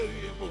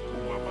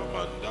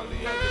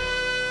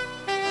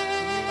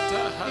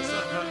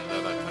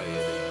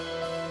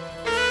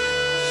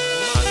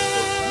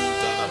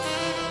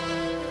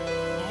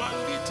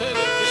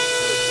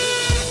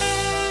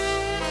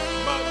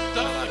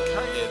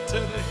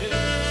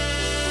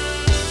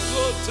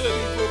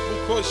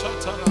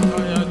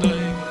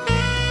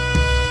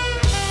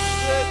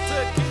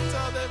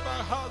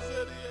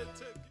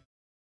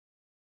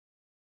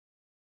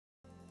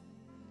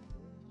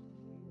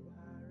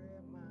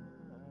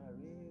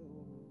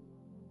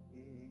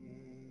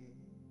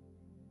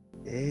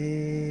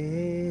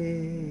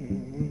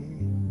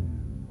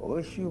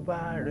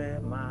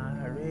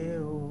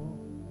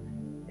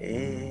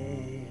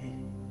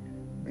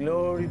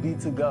Glory be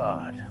to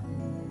God.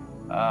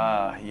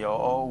 You're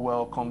all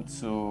welcome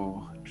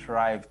to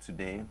Thrive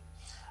today.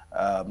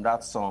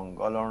 That song,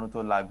 Ọlọ́run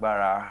tó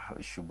lágbára,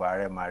 Òṣùbà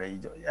rẹ̀ máa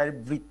rẹ̀.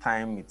 Every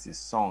time it is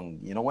sung,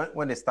 you know,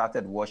 when they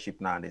started worship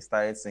now, they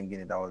started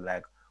singing it, I was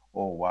like,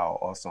 oh, wow,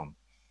 awesome.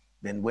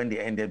 Then when they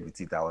ended with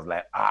it, I was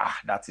like,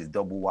 that is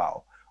double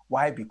wow.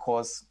 Why?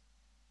 Because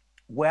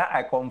where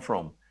I come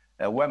from,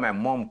 where my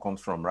mom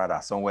comes from, rather,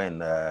 somewhere in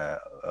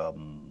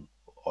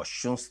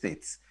Osun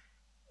State,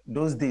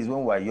 those days when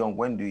we were young,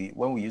 when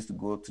we used to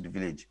go to the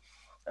village,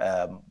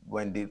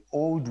 when the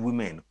old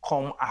women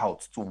come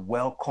out to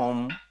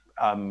welcome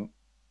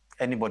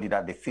anybody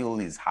that they feel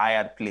is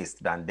higher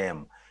placed than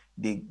them,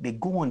 they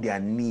go on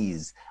their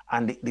knees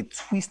and they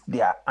twist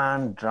their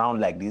hand around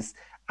like this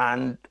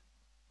and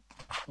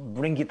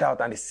bring it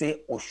out and they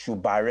say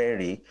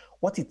Oshubarere.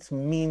 What it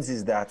means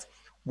is that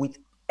with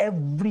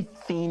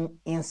everything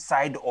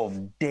inside of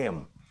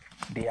them,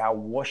 they are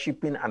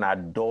worshiping and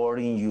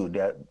adoring you.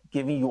 They're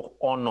giving you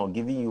honor,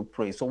 giving you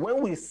praise. So when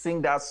we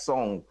sing that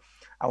song,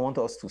 I want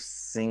us to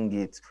sing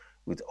it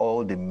with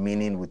all the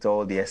meaning, with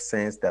all the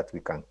essence that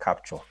we can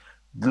capture.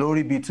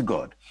 Glory be to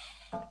God.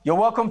 You're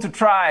welcome to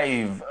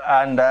Thrive,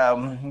 and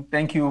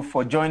thank you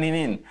for joining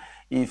in.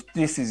 If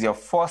this is your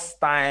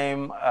first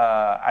time,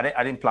 I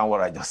didn't plan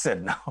what I just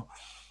said now.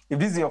 If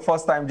this is your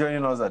first time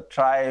joining us at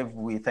Thrive,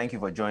 we thank you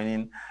for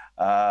joining.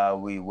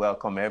 We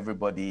welcome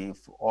everybody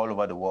all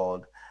over the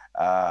world.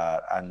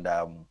 And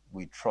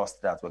we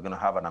trust that we're going to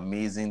have an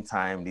amazing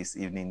time this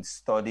evening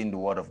studying the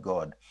Word of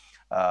God.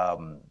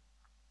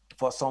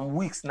 For some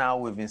weeks now,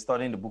 we've been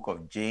studying the book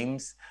of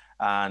James,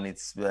 and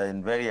it's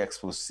been very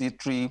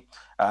expository.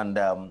 And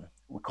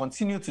we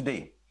continue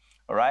today,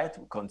 all right?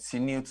 We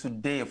continue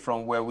today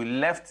from where we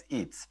left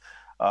it,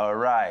 all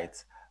right?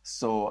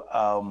 So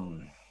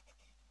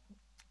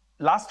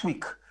last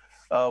week,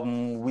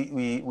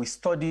 we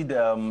studied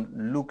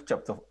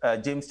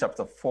James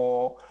chapter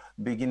 4,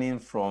 beginning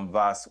from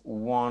verse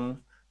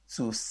 1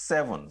 to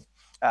 7.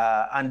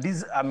 And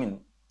this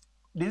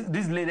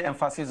laid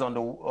emphasis on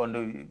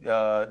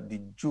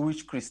the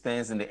Jewish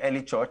Christians in the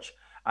early church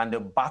and the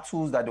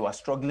battles that they were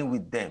struggling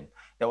with them.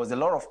 There was a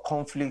lot of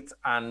conflict,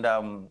 and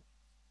that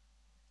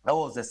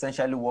was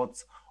essentially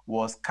what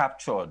was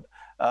captured.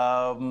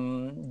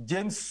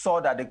 James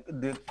saw that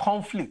the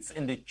conflicts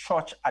in the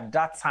church at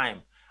that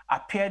time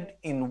appeared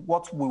in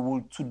what we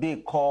will today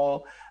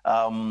call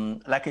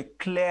like a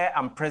clear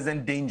and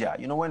present danger.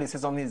 You know, when they say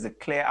something is a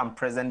clear and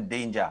present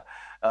danger,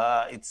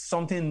 it's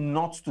something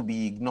not to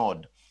be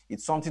ignored.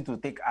 It's something to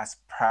take as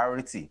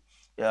priority.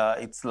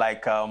 It's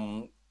like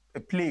a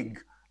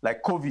plague,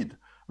 like COVID,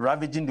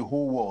 ravaging the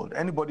whole world.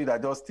 Anybody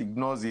that just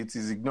ignores it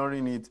is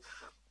ignoring it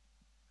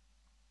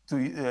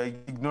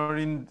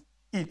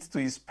to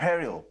his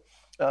peril.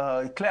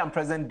 Clear and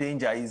present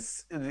danger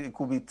it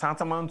could be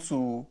tantamount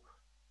to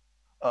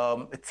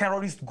a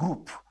terrorist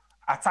group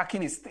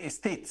attacking a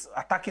state,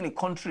 attacking a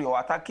country, or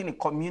attacking a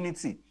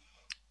community.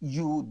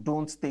 You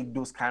don't take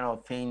those kind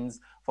of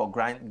things for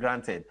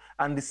granted.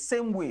 And the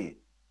same way,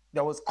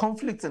 there was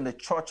conflict in the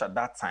church at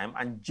that time,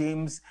 and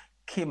James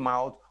came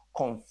out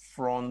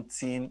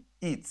confronting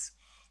it.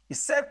 He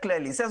said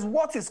clearly, he says,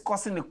 what is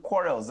causing the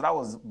quarrels? That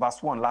was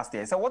verse 1 last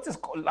year. He said,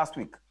 last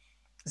week?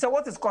 He said,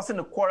 what is causing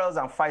the quarrels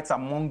and fights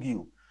among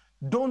you?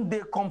 Don't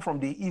they come from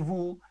the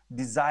evil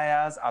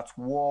desires at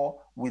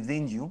war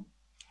within you?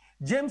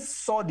 James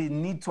saw the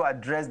need to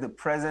address the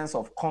presence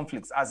of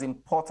conflicts as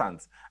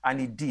important, and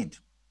he did.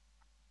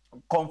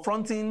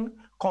 Confronting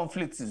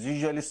conflicts is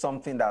usually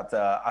something that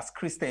as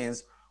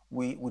Christians,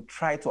 we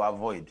try to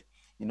avoid.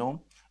 You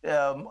know,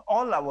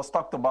 all that was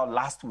talked about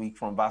last week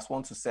from verse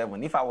 1 to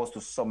 7, if I was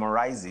to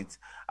summarize it,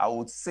 I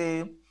would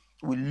say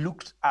we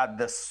looked at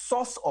the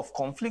source of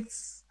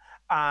conflicts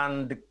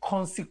and the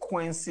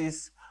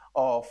consequences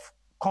of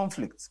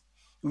conflict.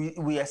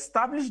 We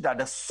established that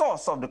the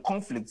source of the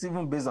conflicts,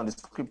 even based on the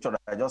scripture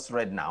that I just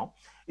read now,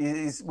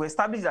 we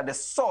established that the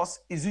source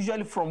is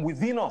usually from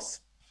within us.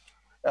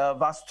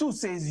 Verse 2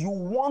 says, you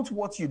want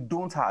what you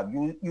don't have,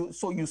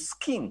 so you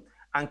scheme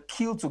and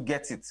kill to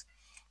get it.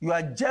 You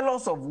are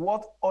jealous of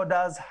what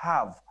others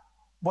have,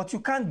 but you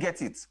can't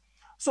get it.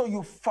 So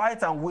you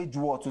fight and wage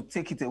war to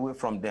take it away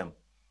from them.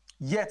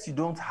 Yet you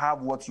don't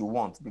have what you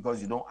want because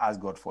you don't ask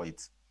God for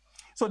it.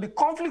 So the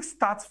conflict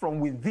starts from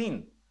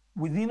within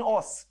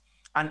us,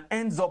 and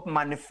ends up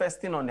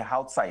manifesting on the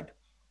outside.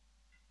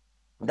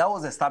 That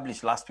was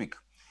established last week.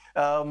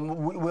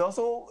 We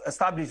also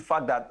established the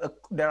fact that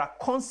there are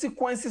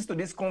consequences to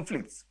these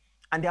conflicts,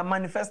 and they are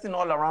manifesting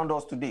all around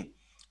us today.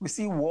 We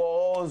see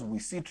wars, we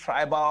see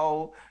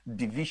tribal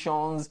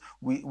divisions,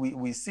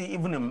 we see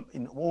even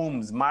in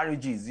homes,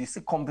 marriages, you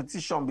see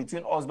competition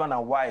between husband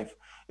and wife,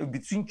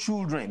 between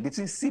children,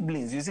 between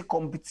siblings, you see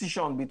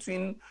competition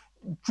between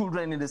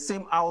children in the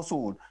same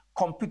household,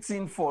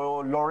 competing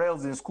for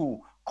laurels in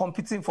school,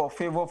 competing for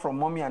favor from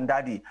mommy and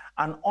daddy,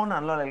 and on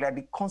like that.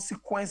 The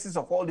consequences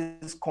of all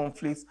these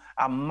conflicts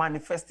are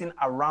manifesting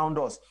around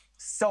us.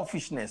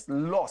 Selfishness,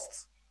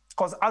 lust.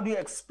 Because how do you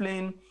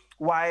explain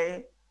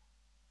why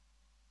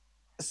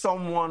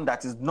someone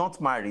that is not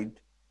married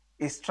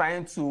is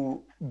trying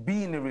to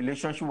be in a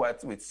relationship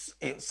with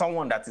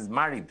someone that is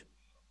married?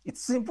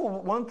 It's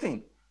simple. One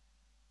thing,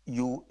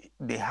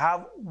 they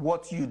have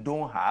what you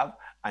don't have,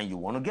 and you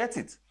want to get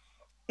it.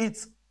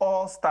 It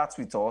all starts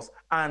with us,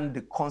 and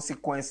the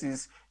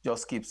consequences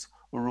just keeps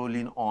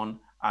rolling on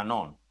and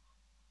on.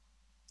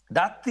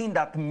 That thing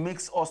that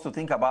makes us to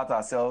think about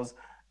ourselves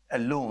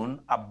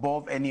alone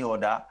above any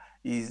other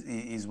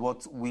is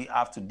what we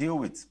have to deal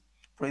with.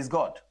 Praise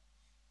God.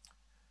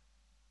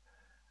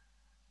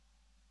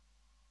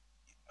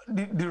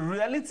 The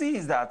reality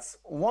is that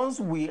once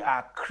we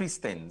are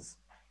Christians,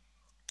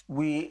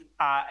 we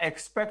are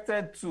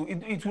expected to,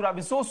 it would have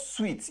been so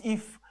sweet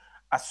if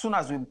as soon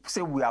as we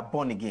say we are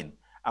born again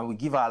and we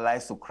give our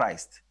lives to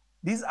Christ,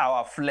 this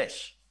our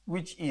flesh,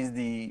 which is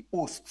the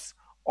host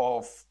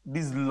of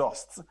this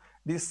lust,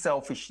 this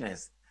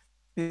selfishness,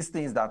 these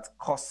things that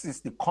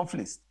causes the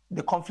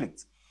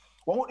conflict.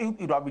 Well, it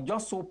would have been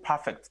just so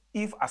perfect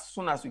if as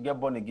soon as we get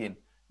born again,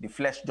 the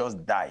flesh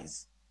just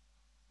dies,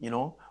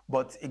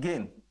 But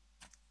again,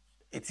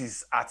 it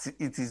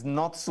is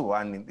not so,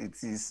 and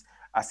it is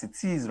as it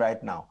is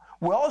right now.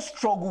 We all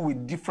struggle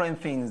with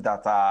different things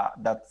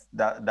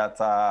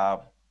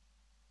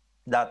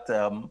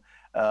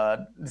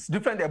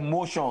different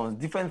emotions,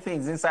 different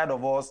things inside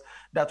of us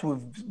that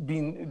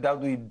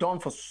we've done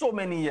for so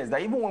many years,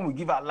 that even when we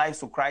give our lives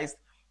to Christ,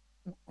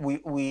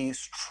 we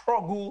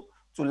struggle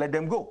to let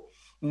them go.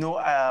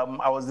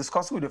 I was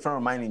discussing with a friend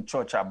of mine in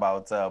church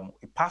about a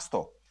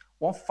pastor,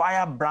 one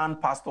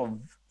firebrand pastor,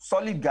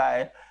 solid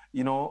guy,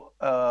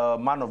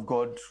 man of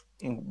God,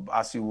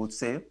 as you would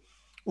say.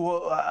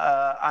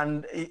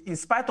 And in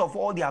spite of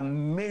all the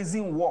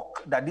amazing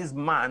work that this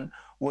man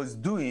was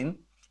doing,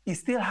 he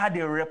still had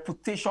a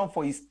reputation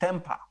for his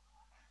temper.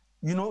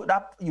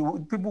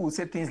 People will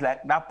say things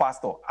like, that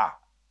pastor,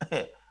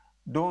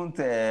 don't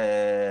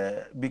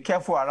be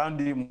careful around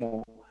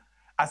him.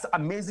 As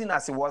amazing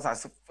as he was,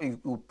 as he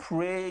would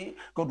pray,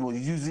 God was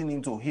using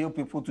him to heal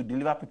people, to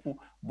deliver people,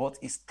 but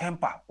his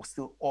temper was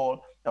still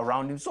all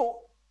around him. So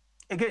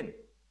again,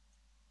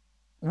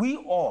 we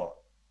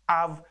all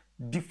have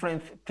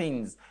different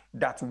things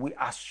that we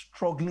are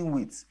struggling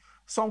with.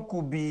 Some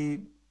could be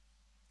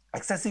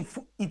excessive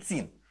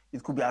eating.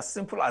 It could be as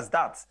simple as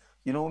that.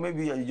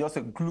 Maybe you're just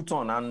a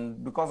glutton,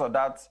 and because of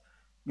that,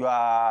 you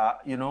are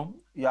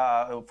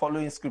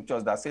following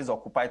scriptures that says,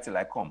 occupy till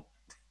I come.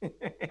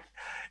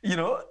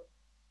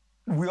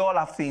 We all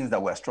have things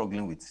that we're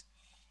struggling with.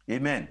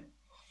 Amen.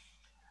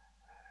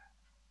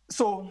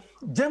 So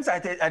James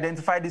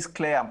identified this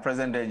clear and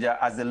present danger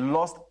as the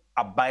lust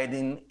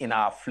abiding in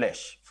our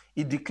flesh.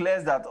 It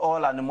declares that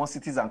all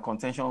animosities and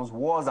contentions,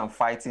 wars and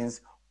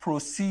fightings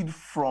proceed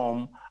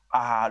from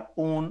our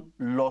own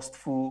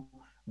lustful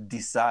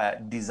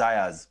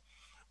desires.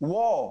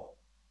 War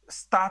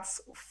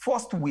starts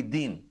first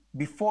within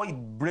before it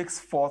breaks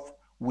forth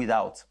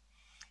without.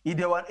 If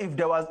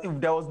there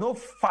was no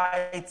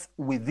fight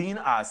within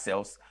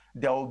ourselves,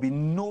 there will be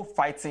no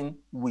fighting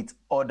with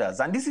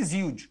others. And this is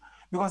huge,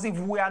 because if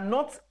we are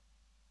not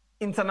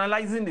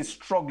internalizing the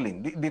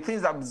struggling, the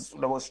things that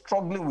we're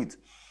struggling with,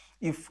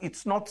 if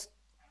it's not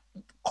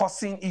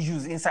causing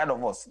issues inside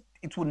of us,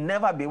 it will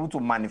never be able to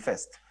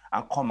manifest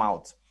and come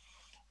out.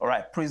 All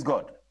right, praise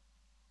God.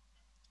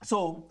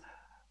 So,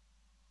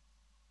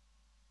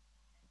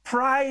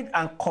 pride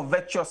and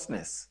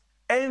covetousness,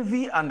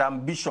 envy and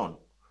ambition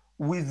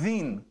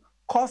within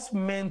cause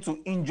men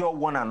to injure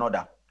one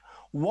another.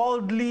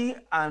 Worldly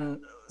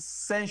and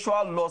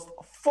sensual lust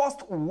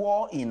first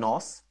war in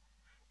us,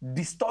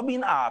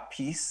 disturbing our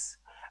peace,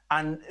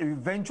 and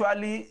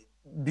eventually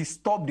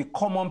disturb the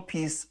common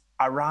peace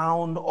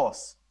around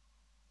us.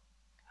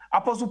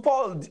 Apostle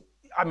Paul,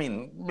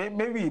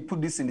 maybe he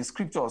put this in the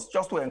scriptures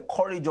just to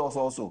encourage us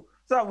also,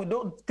 so that we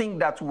don't think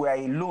that we are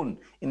alone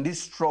in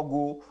this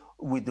struggle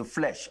with the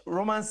flesh.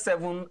 Romans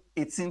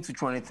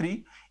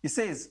 7:18-23, he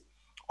says,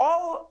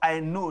 I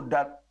know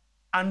that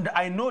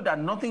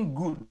nothing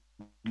good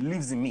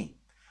lives in me.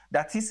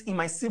 That is, in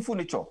my sinful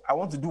nature, I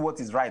want to do what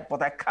is right,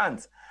 but I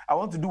can't. I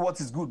want to do what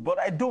is good, but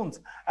I don't.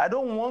 I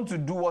don't want to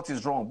do what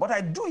is wrong, but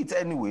I do it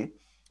anyway.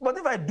 But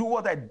if I do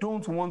what I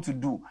don't want to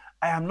do,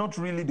 I am not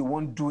really the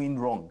one doing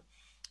wrong.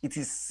 It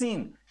is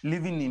sin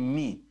living in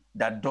me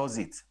that does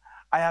it.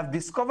 I have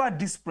discovered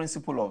this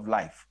principle of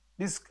life.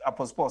 This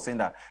Apostle Paul saying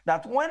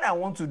that when I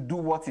want to do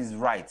what is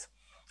right,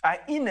 I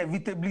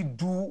inevitably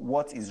do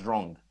what is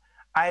wrong.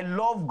 I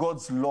love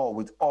God's law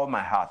with all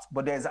my heart,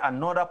 but there's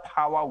another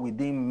power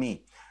within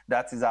me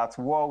that is at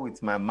war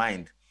with my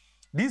mind.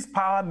 This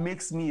power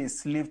makes me a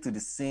slave to the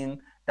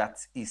sin that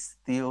is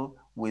still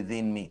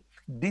within me.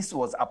 This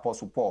was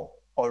Apostle Paul,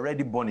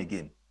 already born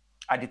again.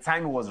 At the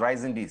time he was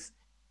writing this,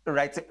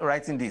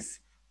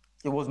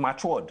 he was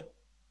matured.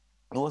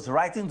 He was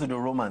writing to the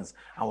Romans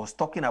and was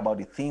talking about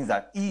the things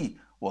that he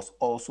was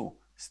also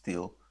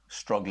still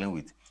struggling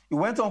with. He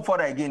went on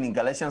further again in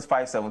Galatians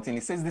 5:17. He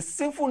says, the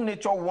sinful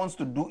nature wants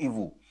to do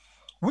evil,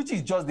 which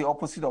is just the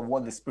opposite of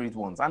what the Spirit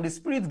wants. And the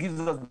Spirit gives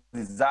us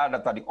desire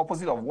that are the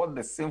opposite of what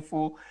the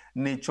sinful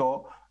nature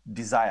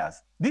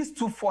desires. These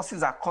two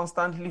forces are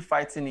constantly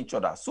fighting each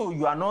other. So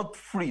you are not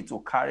free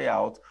to carry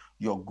out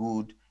your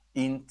good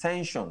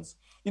intentions.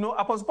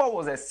 Apostle Paul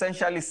was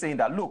essentially saying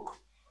that, look,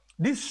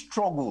 these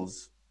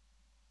struggles,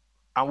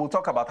 and we'll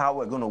talk about how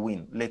we're going to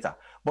win later,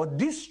 but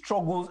these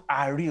struggles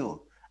are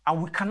real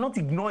and we cannot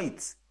ignore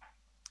it.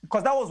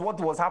 Because that was what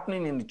was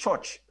happening in the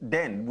church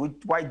then,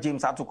 why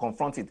James had to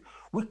confront it.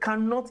 We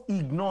cannot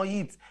ignore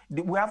it.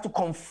 We have to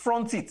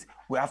confront it.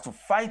 We have to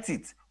fight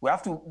it. We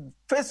have to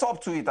face up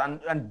to it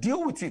and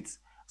deal with it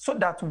so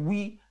that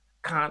we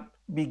can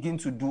begin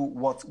to do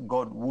what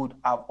God would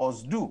have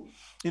us do.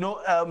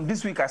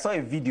 This week I saw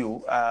a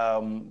video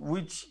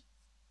which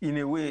in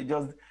a way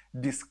just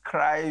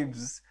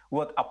describes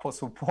what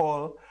Apostle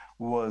Paul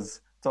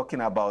was talking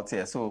about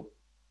here. So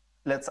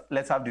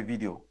let's have the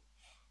video.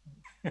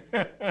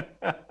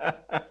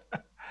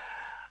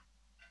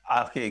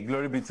 Okay,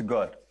 glory be to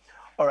God.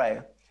 All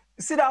right.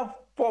 See that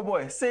poor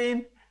boy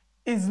saying,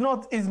 it's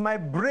my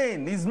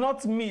brain, it's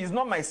not me, it's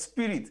not my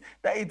spirit,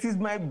 that it is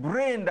my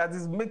brain that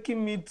is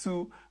making me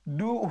to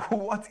do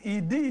what he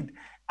did.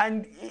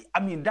 And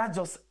that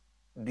just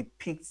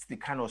depicts the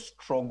kind of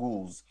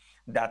struggles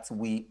that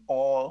we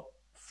all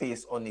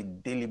face on a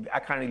daily basis. I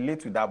can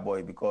relate to that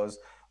boy because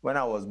when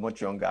I was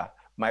much younger,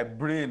 my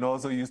brain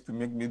also used to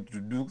make me to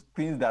do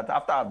things that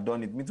after I've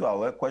done it, me too, I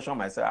will question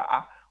myself,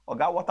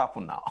 God, what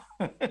happened now?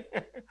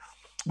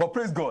 But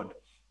praise God,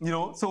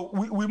 so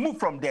we move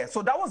from there.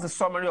 So that was the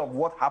summary of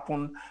what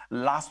happened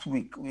last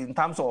week in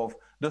terms of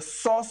the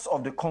source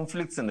of the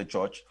conflicts in the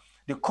church,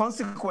 the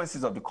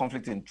consequences of the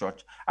conflict in the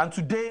church. And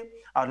today,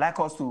 I'd like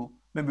us to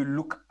maybe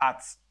look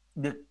at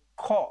the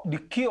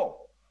cure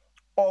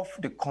of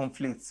the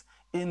conflicts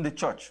in the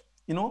church.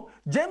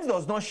 James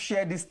does not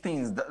share these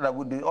things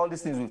all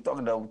these things we've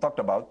talked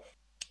about.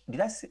 Did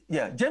I say?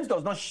 Yeah, James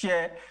does not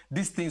share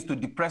these things to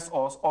depress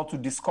us or to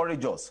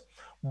discourage us,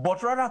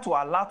 but rather to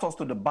alert us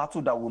to the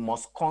battle that we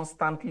must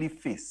constantly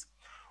face.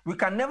 We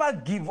can never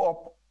give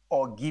up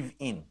or give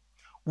in.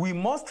 We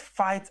must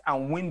fight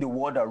and win the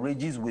war that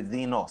rages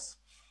within us.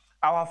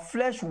 Our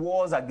flesh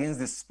wars against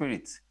the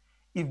spirit.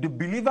 If the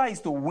believer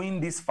is to win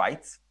this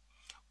fight,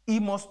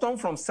 he must turn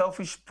from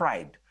selfish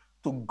pride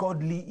to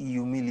godly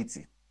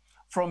humility,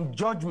 from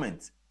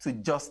judgment to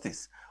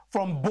justice,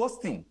 from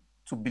boasting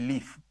to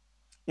belief.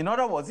 In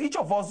other words, each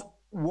of us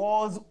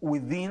wars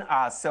within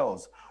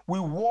ourselves. We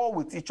war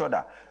with each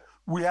other.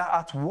 We are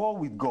at war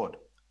with God.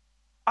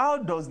 How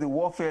does the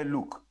warfare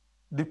look?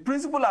 The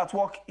principle at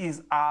work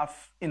is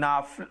in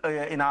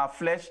our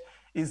flesh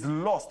is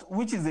lust,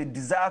 which is a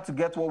desire to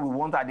get what we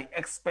want at the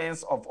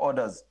expense of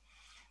others.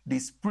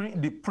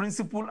 The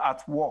principle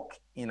at work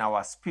in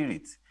our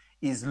spirit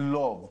is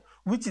love,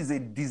 which is a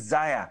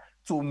desire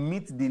to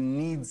meet the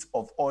needs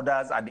of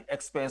others at the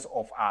expense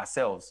of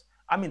ourselves.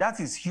 That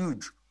is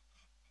huge.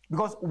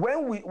 Because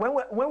when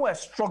we're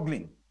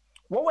struggling,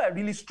 what we're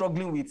really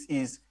struggling with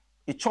is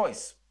a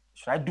choice.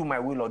 Should I do my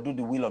will or do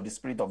the will of the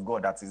Spirit of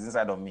God that is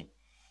inside of me?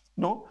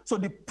 No? So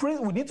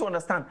we need to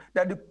understand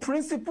that the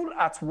principle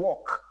at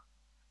work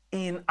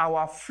in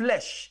our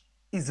flesh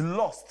is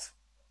lust,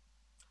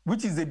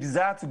 which is a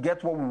desire to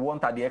get what we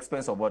want at the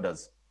expense of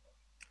others.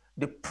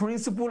 The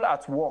principle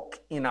at work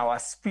in our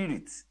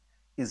spirit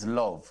is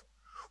love,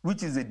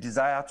 which is a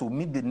desire to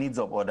meet the needs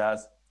of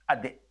others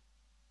at the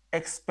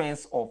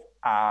expense of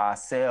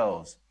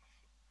ourselves.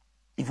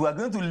 If we are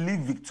going to live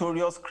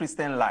victorious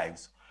Christian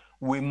lives,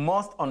 we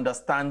must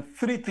understand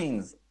three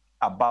things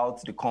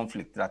about the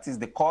conflict. That is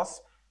the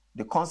cause,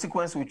 the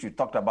consequence, which we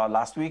talked about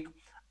last week,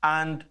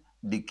 and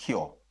the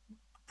cure.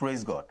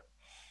 Praise God.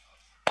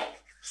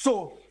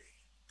 So,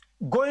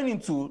 going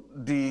into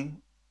the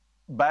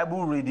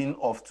Bible reading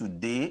of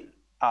today,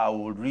 I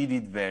will read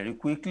it very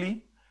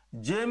quickly.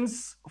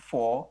 James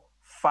 4,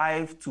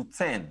 5 to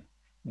 10.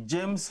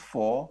 James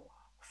 4,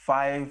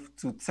 5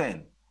 to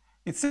 10.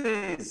 It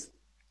says,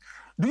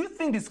 do you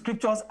think the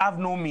scriptures have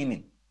no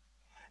meaning?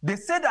 They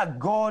say that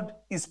God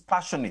is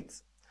passionate,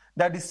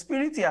 that the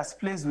spirit he has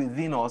placed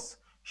within us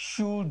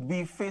should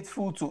be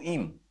faithful to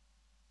him.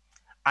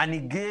 And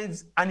he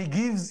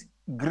gives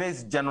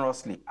grace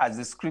generously, as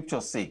the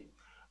scriptures say.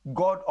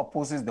 God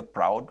opposes the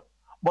proud,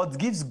 but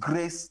gives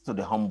grace to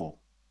the humble.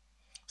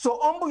 So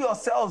humble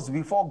yourselves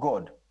before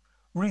God.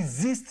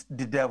 Resist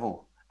the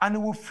devil, and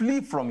he will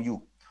flee from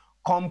you.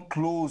 Come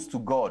close to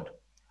God,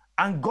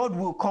 and God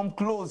will come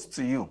close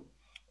to you.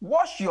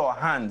 Wash your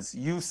hands,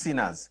 you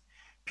sinners.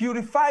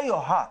 Purify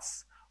your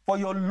hearts, For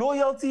your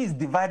loyalty is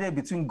divided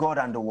between God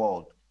and the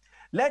world.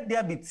 Let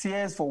there be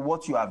tears for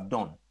what you have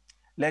done.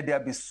 Let there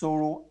be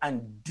sorrow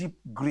and deep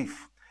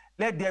grief.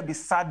 Let there be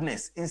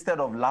sadness instead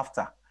of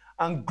laughter,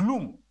 and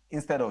gloom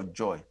instead of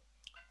joy.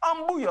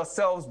 Humble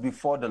yourselves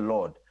before the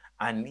Lord,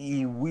 and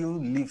he will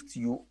lift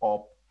you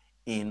up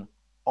in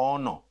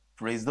honor.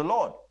 Praise the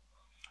Lord.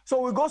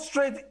 So we go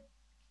straight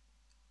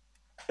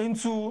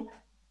into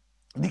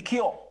the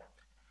cure.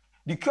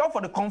 The cure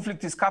for the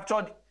conflict is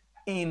captured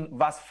in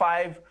verse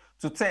 5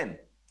 to 10.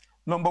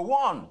 Number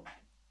one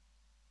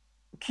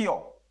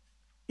cure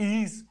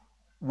is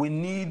we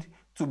need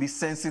to be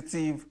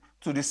sensitive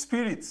to the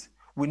Spirit.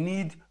 We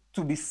need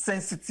to be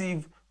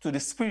sensitive to the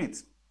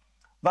Spirit.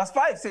 Verse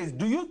 5 says,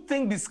 do you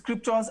think the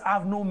scriptures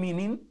have no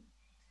meaning?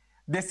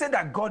 They say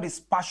that God is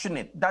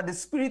passionate, that the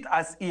Spirit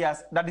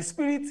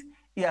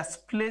he has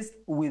placed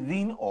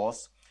within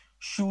us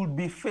should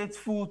be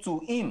faithful to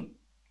him.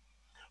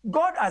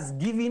 God has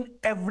given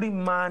every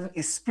man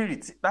a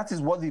spirit. That is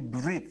what he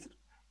breathed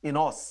in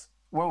us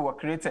when we were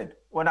created,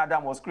 when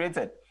Adam was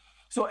created.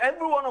 So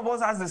every one of us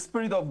has the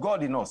Spirit of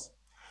God in us.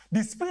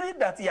 The Spirit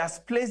that he has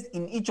placed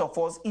in each of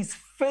us is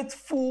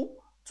faithful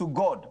to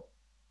God.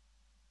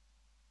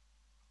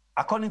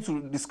 According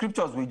to the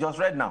scriptures we just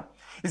read now.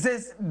 It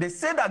says, they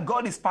say that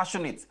God is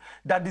passionate,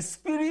 that the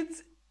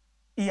Spirit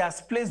he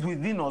has placed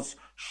within us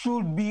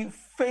should be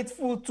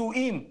faithful to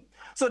him.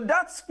 So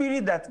that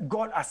Spirit that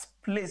God has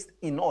placed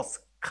in us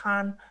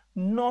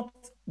cannot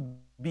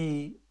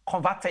be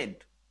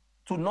converted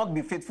to not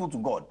be faithful to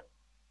God.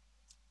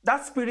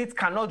 That Spirit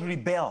cannot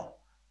rebel.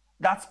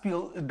 That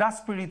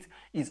Spirit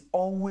is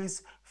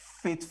always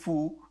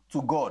faithful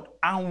to God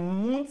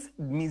and won't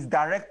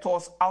misdirect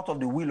us out of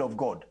the will of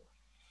God.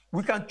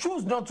 We can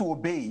choose not to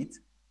obey it,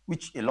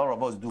 which a lot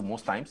of us do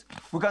most times.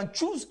 We can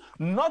choose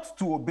not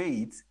to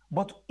obey it,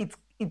 but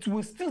it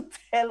will still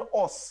tell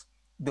us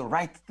the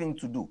right thing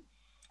to do.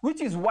 Which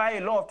is why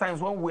a lot of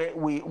times when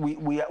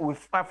we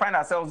find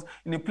ourselves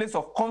in a place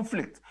of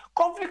conflict.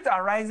 Conflict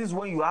arises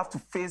when you have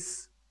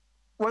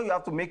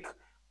to make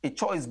a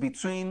choice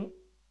between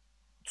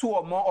two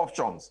or more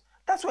options.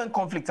 That's when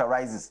conflict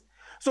arises.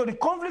 So the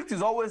conflict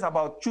is always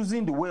about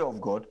choosing the way of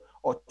God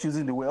or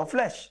choosing the way of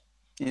flesh.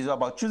 It is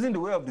about choosing the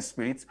way of the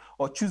Spirit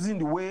or choosing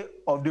the way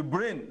of the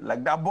brain,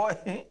 like that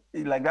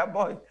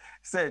boy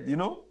said, you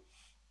know.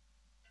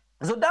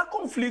 So that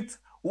conflict,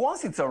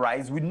 once it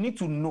arises, we need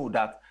to know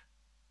that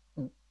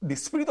the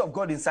Spirit of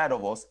God inside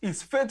of us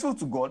is faithful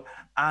to God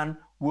and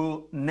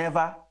will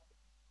never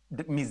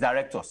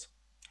misdirect us.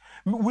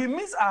 We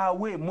miss our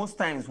way most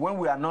times when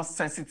we are not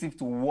sensitive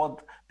to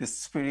what the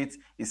Spirit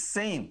is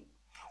saying.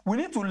 We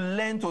need to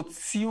learn to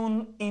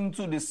tune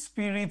into the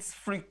Spirit's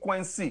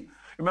frequency.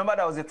 Remember,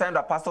 there was a time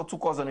that Pastor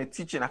took us on a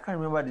teaching. I can't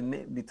remember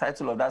the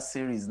title of that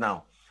series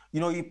now. You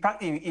know, he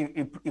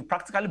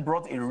practically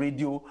brought a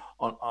radio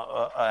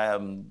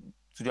to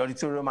the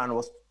auditorium and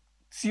was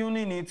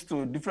tuning it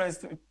to a different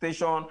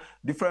station,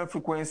 different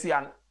frequency.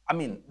 And I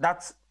mean,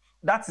 that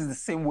is the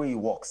same way it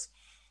works.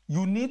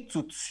 You need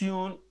to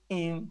tune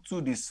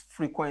into this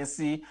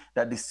frequency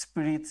that the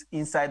Spirit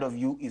inside of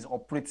you is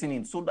operating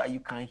in so that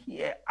you can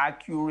hear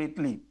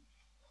accurately.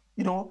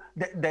 You know,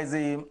 there's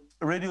a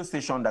radio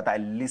station that I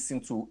listen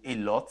to a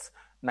lot,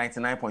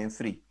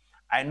 99.3.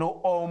 I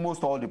know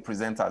almost all the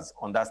presenters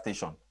on that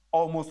station,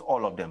 almost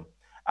all of them.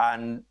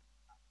 And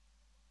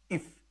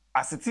if,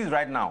 as it is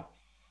right now,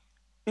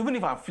 even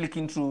if I'm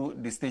flicking through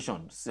the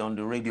stations on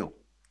the radio,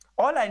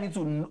 all I need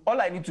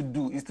to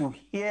do is to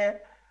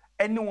hear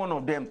any one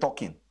of them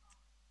talking.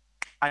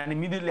 And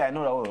immediately I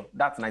know that, oh,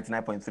 that's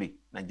 99.3,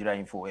 Nigeria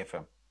Info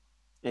FM.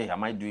 Hey,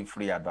 am I doing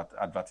free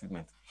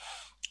advertisement?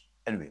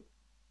 Anyway,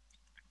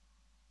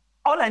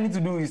 all I need to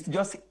do is to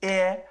just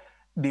hear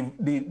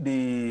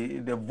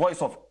the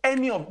voice of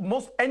any of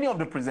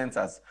the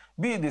presenters,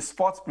 be it the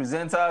sports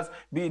presenters,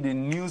 be it the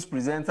news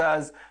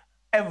presenters,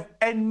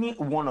 any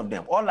one of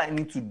them. All I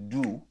need to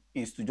do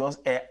is to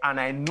just hear, and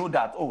I know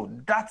that, oh,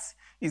 that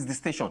is the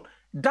station.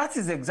 That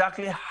is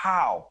exactly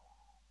how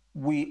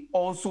we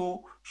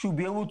also should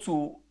be able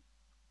to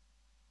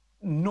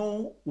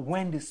know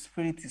when the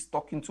Spirit is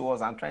talking to us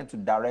and trying to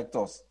direct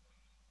us.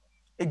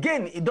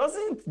 Again, it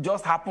doesn't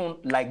just happen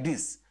like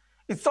this.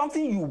 It's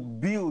something you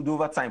build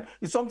over time.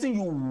 It's something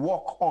you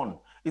work on.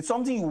 It's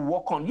something you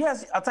work on.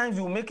 Yes, at times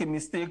you make a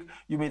mistake.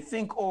 You may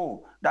think,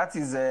 oh, that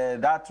is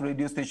that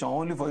radio station,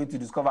 only for you to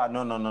discover,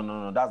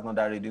 no, that's not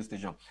that radio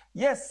station.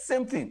 Yes,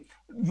 same thing.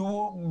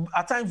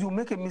 At times you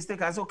make a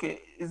mistake and say,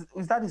 okay,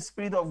 is that the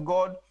Spirit of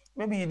God?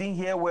 Maybe you didn't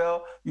hear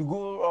well. You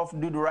go off,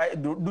 do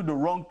the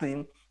wrong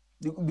thing.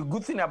 The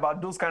good thing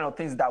about those kind of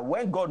things is that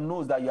when God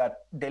knows that you are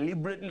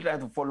deliberately trying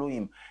to follow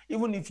him,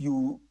 even if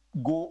you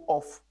go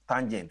off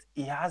tangent,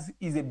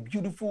 he's a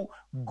beautiful,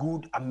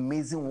 good,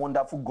 amazing,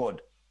 wonderful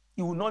God.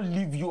 He will not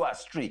leave you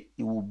astray.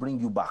 He will bring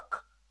you back.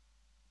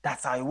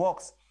 That's how it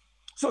works.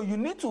 So you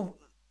need to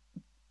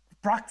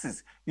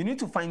practice. You need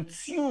to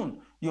fine-tune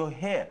your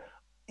hair.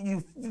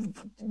 You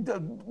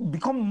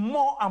become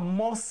more and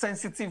more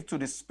sensitive to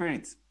the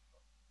Spirit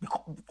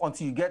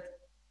until you get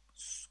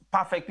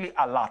perfectly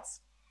alert.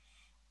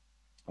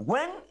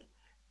 When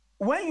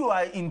you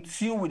are in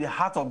tune with the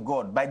heart of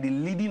God by the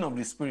leading of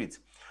the Spirit,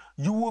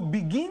 you will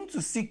begin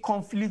to see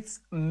conflicts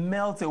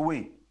melt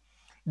away.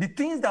 The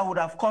things that would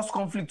have caused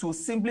conflict will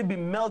simply be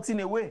melting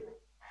away.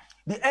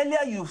 The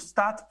earlier you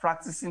start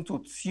practicing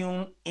to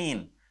tune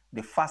in,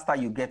 the faster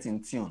you get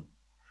in tune.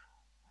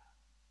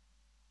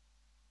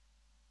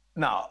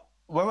 Now,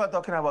 when we're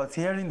talking about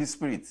hearing the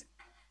Spirit,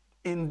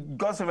 in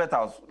God's Favorite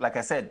House, like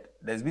I said,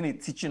 there's been a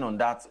teaching on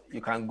that.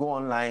 You can go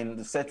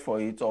online, search for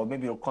it, or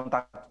maybe you'll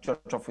contact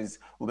church office.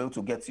 We'll be able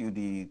to get you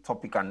the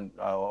topic, and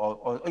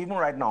or even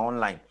right now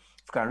online.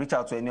 You can reach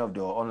out to any of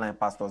the online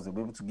pastors. They'll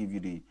be able to give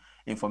you the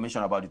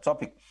information about the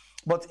topic.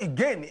 But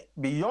again,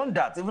 beyond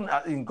that, even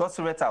in God's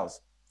Favorite House,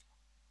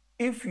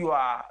 if you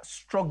are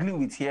struggling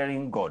with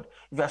hearing God,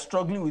 if you are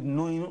struggling with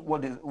knowing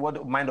what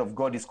the mind of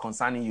God is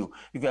concerning you,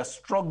 if you are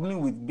struggling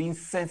with being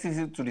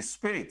sensitive to the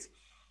Spirit,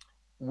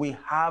 we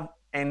have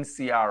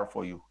NCR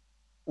for you.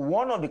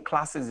 One of the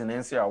classes in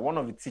NCR, one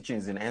of the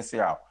teachings in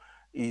NCR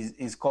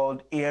is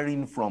called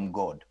Hearing from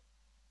God.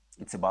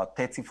 It's about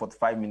 30,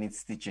 45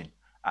 minutes teaching.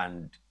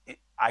 And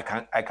I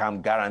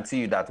can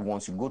guarantee you that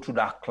once you go through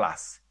that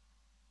class,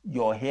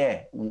 your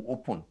ear will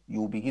open.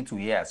 You will begin to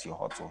hear as your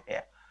heart will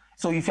hear.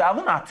 So if you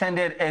haven't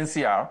attended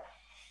NCR,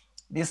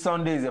 this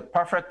Sunday is a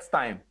perfect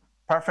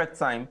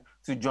time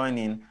to join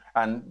in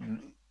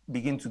and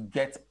begin to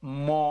get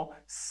more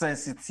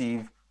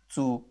sensitive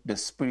to the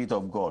Spirit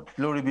of God.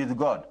 Glory be to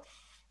God.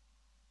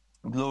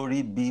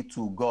 Glory be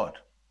to God.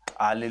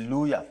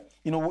 Hallelujah.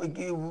 You know,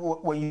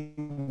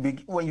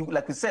 when you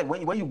like we said,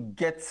 when you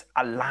get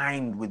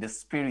aligned with the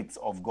Spirit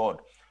of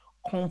God,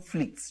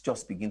 conflicts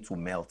just begin to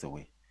melt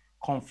away.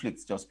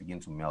 Conflicts just begin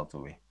to melt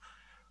away.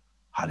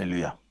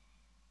 Hallelujah.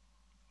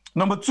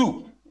 Number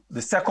 2,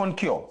 the second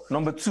cure.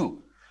 Number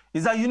 2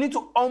 is that you need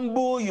to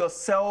humble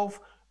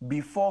yourself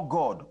before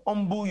God.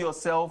 Humble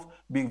yourself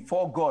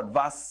before God.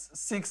 Verse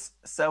 6,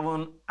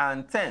 7,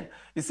 and 10.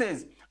 It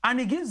says, and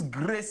he gives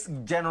grace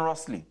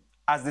generously.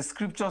 As the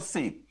scriptures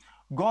say,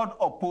 God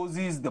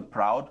opposes the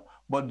proud,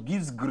 but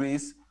gives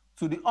grace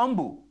to the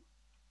humble.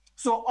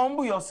 So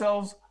humble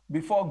yourselves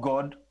before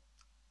God,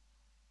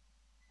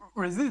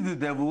 resist the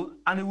devil,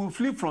 and he will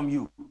flee from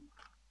you.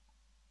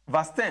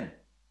 Verse 10,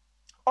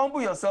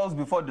 humble yourselves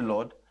before the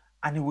Lord,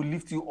 and he will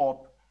lift you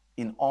up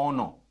in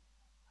honor.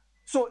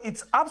 So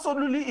it's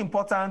absolutely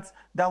important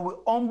that we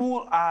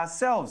humble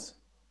ourselves.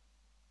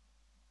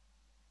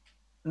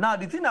 Now,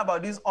 the thing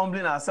about this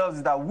humbling ourselves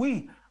is that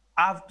we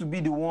have to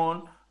be the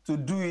one to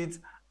do it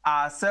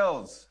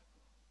ourselves.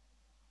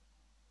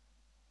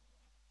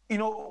 You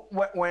know,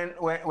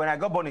 when I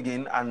got born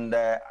again and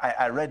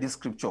I read this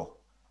scripture,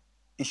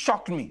 it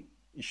shocked me.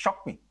 It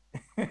shocked me.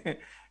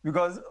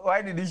 Because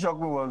why did it shock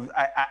me was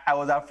I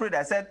was afraid.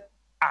 I said,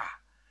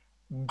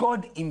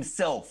 God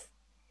himself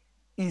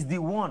is the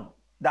one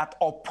that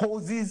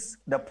opposes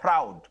the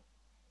proud.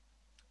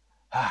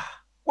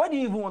 Where do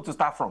you even want to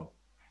start from?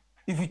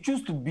 If you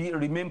choose to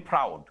remain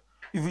proud,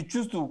 if you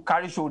choose to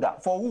carry shoulder,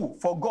 for who?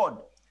 For God.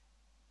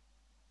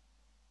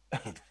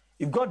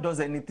 If God does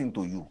anything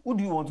to you, who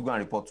do you want to go and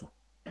report to?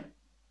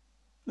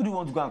 Who do you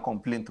want to go and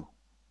complain to?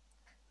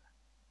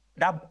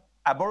 That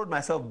I borrowed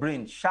myself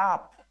brain,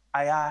 sharp,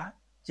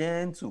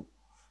 gentle.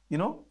 You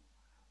know?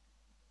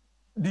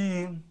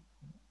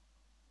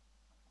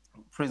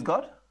 Praise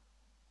God.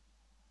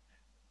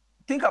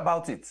 Think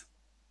about it.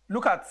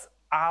 Look at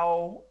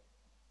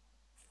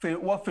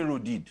what Pharaoh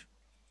did.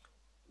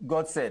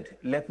 God said,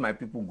 let my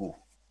people go.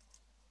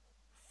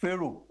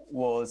 Pharaoh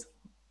was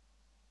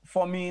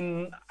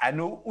forming, I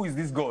know who is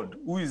this God?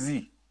 Who is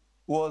he?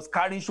 Was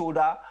carrying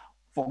shoulder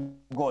for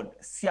God.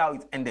 See how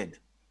it ended.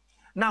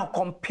 Now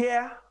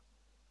compare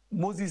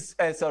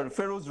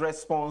Pharaoh's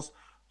response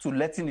to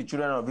letting the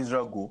children of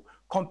Israel go.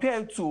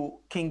 Compare it to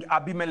King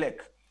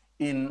Abimelech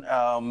in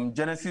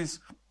Genesis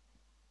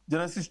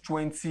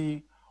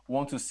 20,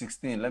 1 to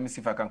 16. Let me see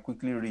if I can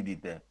quickly read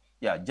it there.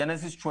 Yeah,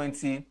 Genesis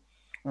 20,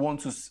 1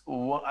 to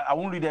 1. I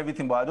won't read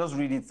everything, but I'll just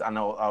read it and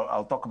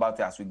I'll talk about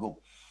it as we go.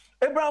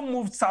 Abraham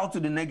moved south to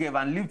the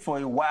Negev and lived for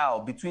a while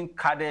between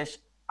Kadesh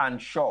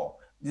and Shur.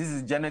 This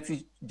is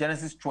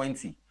Genesis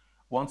 20,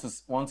 1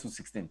 to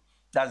 16.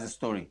 That's the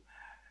story.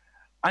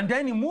 And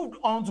then he moved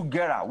on to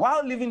Gerar.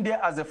 While living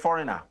there as a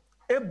foreigner,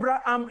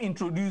 Abraham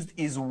introduced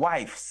his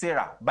wife,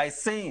 Sarah, by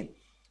saying,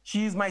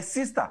 she is my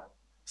sister.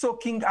 So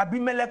King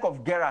Abimelech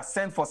of Gerar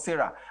sent for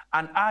Sarah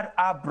and had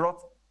her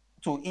brought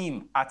to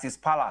him at his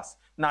palace.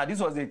 Now, this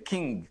was a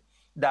king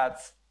that,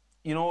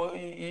 you know,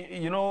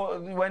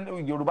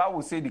 when Yoruba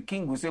will say, the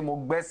king will say,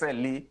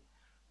 Mogbesele,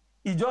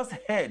 he just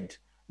heard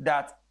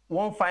that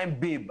one fine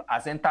babe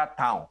has entered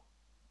town.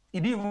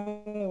 He didn't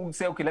even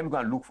say, okay, let me go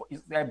and look for it.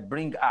 He said,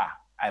 bring her.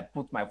 I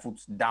put my foot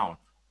down.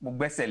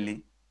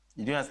 Mogbesele.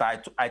 You don't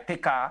understand? I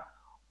take her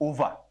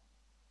over.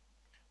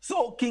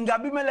 So King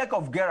Abimelech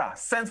of Gerar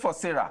sent for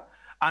Sarah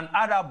and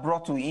had her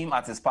brought to him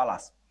at his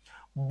palace.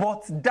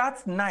 But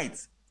that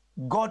night,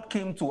 God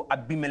came to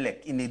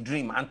Abimelech in a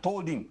dream and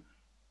told him,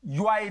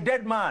 you are a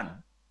dead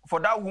man, for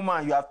that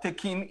woman you have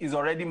taken is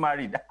already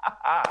married.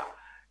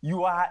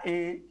 You are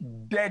a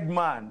dead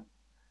man.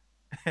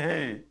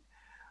 Hey.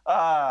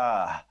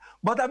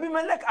 But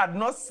Abimelech had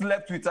not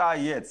slept with her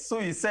yet. So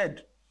he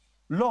said,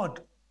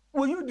 Lord,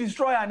 will you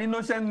destroy an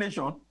innocent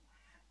nation?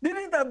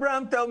 Didn't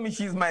Abraham tell me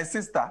she's my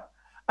sister?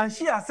 And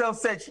she herself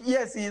said,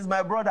 yes, he is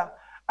my brother.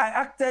 I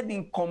acted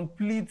in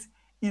complete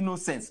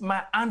innocence.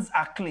 My hands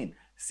are clean.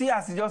 See,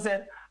 as he just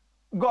said,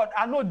 God,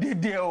 I know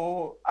did there.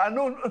 Oh, I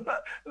know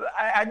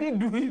I didn't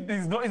do it.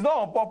 It's not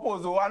on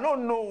purpose. Oh, I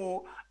don't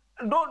know.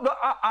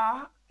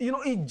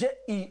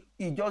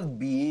 He just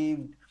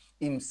behaved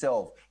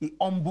himself. He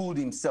humbled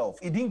himself.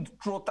 He didn't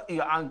throw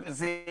and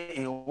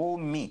say, oh,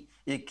 me,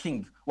 a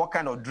king. What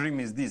kind of dream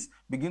is this?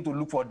 Begin to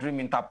look for dream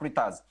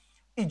interpreters.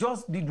 He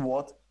just did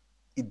what?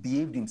 He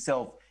behaved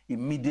himself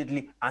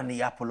immediately and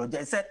he apologized.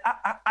 He said,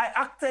 I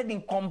acted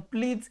in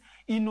complete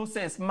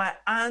innocence. My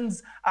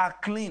hands are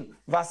clean.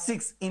 Verse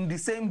 6, in the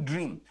same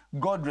dream,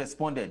 God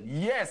responded,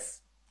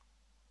 yes,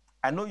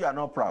 I know you are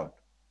not proud.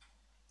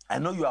 I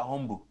know you are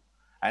humble.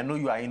 I know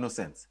you are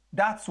innocent.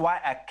 That's why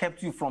I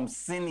kept you from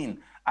sinning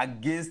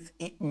against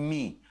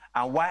me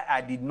and why I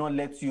did not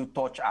let you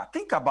touch her.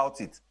 Think about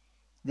it.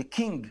 The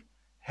king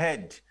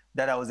heard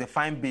that there was a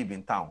fine babe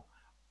in town.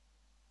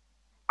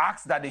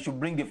 Asked that they should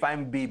bring the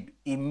fine babe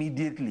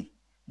immediately.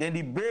 Then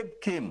the babe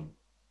came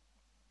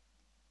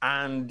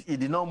and he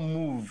did not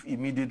move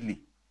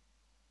immediately.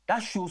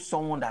 That shows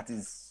someone that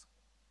is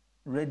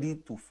ready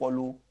to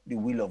follow the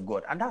will of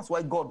God. And that's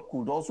why God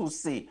could also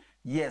say,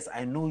 yes,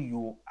 I know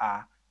you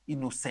are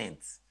innocent.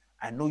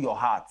 I know your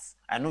heart.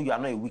 I know you are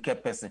not a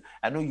wicked person.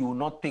 I know you will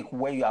not take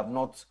where you have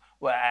not,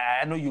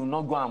 I know you will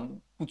not go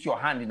and put your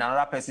hand in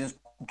another person's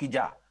cookie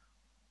jar.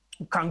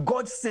 Can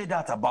God say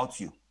that about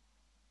you?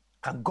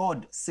 Can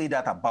God say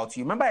that about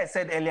you? Remember I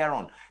said earlier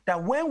on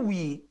that when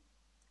we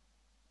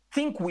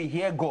think we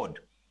hear God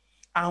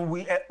and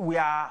we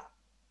are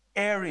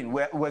erring,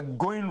 we're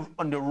going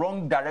on the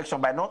wrong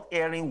direction by not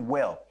hearing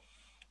well,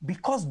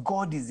 because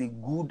God is a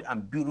good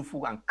and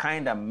beautiful and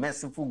kind and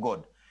merciful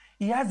God,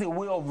 he has a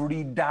way of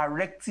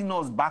redirecting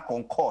us back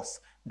on course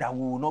that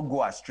we will not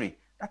go astray.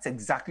 That's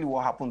exactly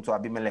what happened to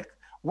Abimelech.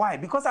 Why?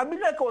 Because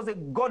Abimelech was a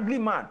godly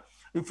man.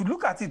 If you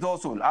look at it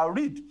also, I'll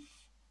read.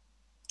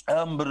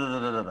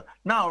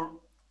 Now,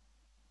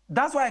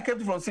 that's why I kept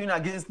you from sinning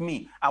against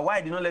me and why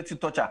I did not let you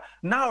touch her.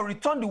 Now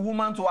return the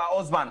woman to her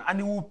husband and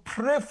he will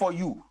pray for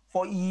you,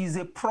 for he is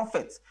a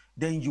prophet.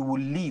 Then you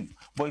will live.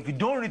 But if you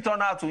don't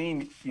return her to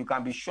him, you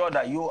can be sure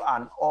that you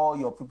and all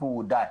your people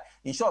will die.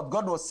 In short,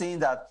 God was saying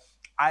that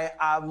I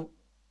am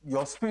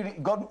your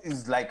spirit. God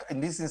is like,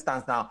 in this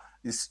instance now,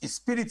 is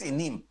spirit in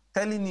him,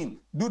 telling him,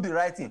 do the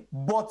right thing.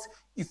 But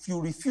if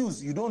you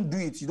refuse, you don't do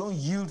it, you don't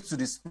yield to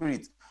the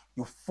spirit,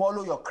 you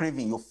follow your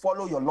craving, you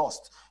follow your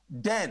lust,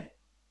 then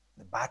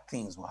the bad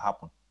things will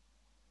happen.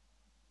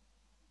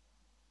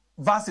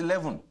 Verse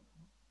 11.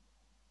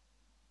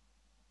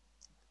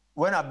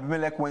 When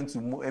Abimelech went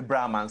to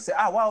Abraham and said,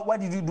 why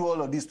did you do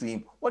all of this to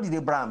him? What did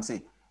Abraham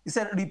say? He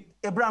said,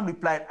 Abraham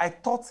replied, I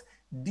thought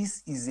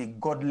this is a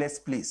godless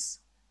place.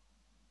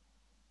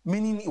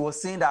 Meaning he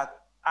was saying that,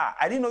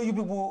 I didn't know you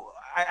people,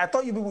 I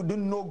thought you people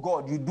didn't know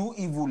God. You do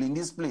evil in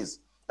this place.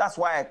 That's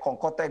why I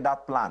concocted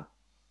that plan.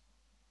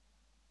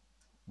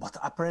 But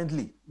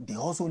apparently, they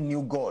also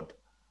knew God.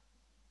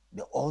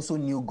 They also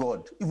knew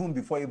God even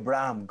before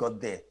Abraham got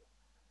there.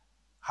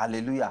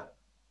 Hallelujah.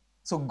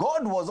 So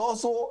God was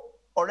also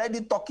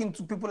already talking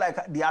to people like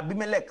the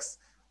Abimelechs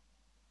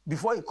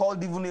before he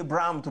called even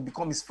Abraham to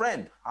become his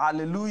friend.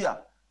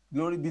 Hallelujah.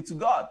 Glory be to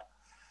God.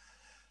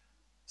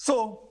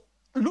 So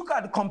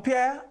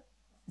compare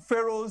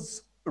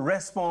Pharaoh's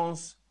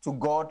response to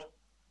God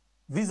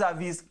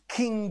vis-a-vis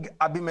King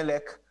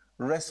Abimelech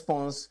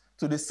response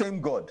to the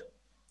same God.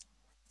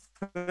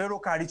 Pharaoh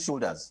carried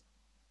shoulders.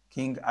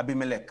 King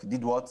Abimelech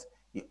did what?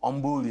 He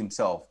humbled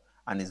himself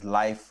and his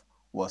life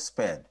was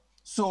spared.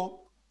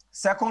 So,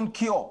 second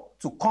cure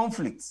to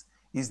conflicts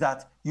is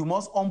that you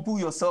must humble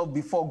yourself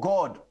before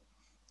God.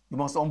 You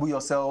must humble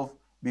yourself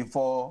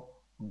before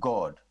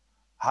God.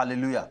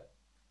 Hallelujah.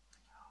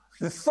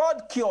 The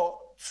third cure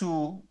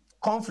to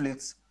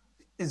conflicts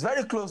is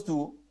very close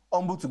to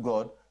humble to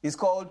God. It's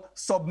called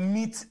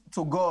submit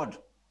to God.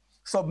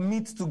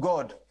 Submit to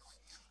God.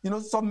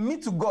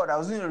 Submit to God, I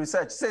was doing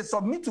research, says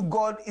submit to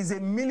God is a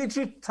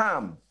military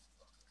term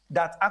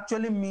that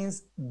actually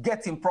means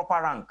get in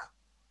proper rank.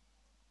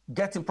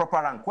 Get in proper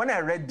rank. When I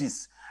read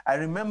this, I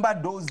remember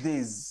those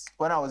days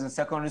when I was in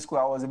secondary school,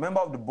 I was a member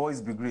of the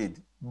Boys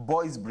Brigade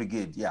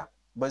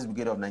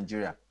of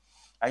Nigeria.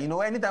 And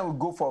anytime we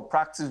go for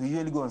practice, we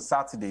usually go on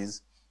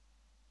Saturdays.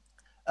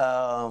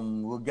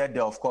 We'll get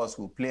there, of course,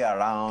 we'll play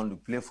around, we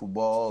play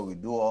football, we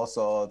do all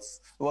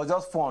sorts. It was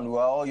just fun. We were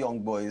all young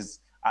boys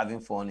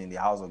having fun in the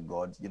house of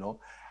God,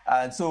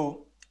 And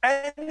so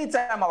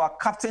anytime our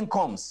captain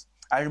comes,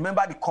 I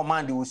remember the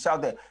command, he will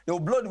shout there. They will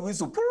blow the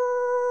whistle.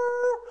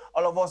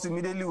 All of us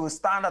immediately will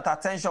stand at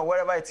attention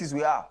wherever it is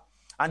we are.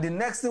 And the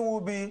next thing will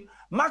be,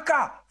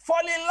 Maka,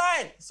 fall in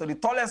line. So the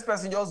tallest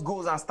person just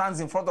goes and stands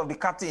in front of the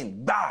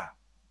captain. Bah!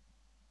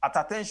 At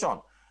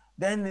attention.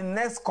 Then the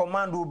next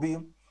command will be,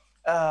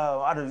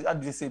 how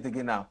do you say it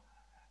again now?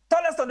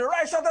 Tallest on the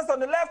right, shortest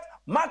on the left.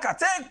 Marker,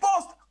 take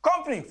post,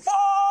 company,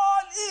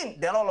 fall in.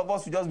 Then all of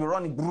us will just be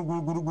running.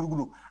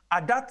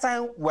 At that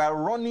time, we are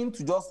running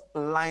to just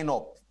line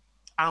up.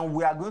 And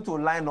we are going to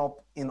line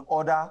up in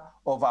order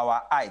of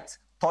our height.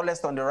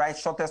 Tallest on the right,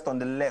 shortest on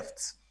the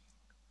left.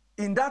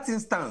 In that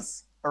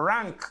instance,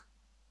 rank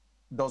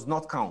does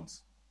not count.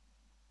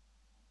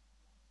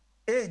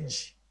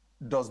 Age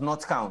does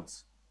not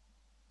count.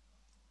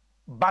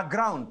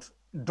 Background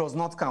does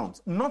not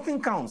count.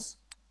 Nothing counts.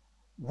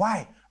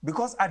 Why?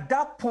 Because at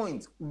that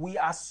point, we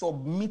are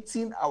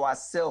submitting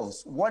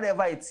ourselves.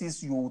 Whatever it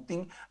is you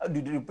think,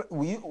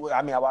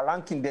 our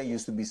ranking there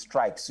used to be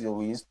stripes. So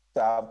we used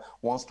to have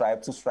 1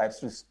 stripe, 2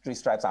 stripes, 3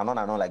 stripes, and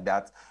on, like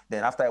that.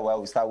 Then after a while,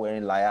 we start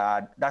wearing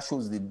layered. That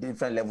shows the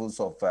different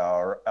levels of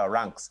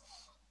ranks.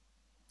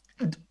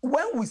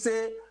 When we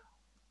say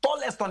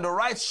tallest on the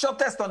right,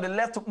 shortest on the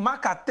left,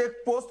 marker,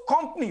 take post,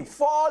 company,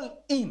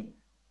 fall in,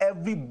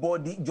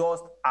 everybody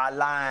just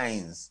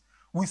aligns.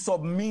 We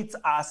submit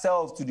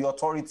ourselves to the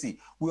authority.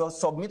 We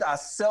submit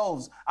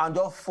ourselves and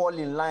just fall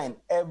in line.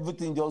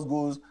 Everything just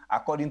goes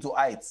according to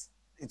heights.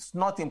 It's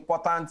not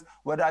important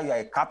whether you are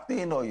a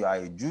captain or you are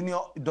a junior.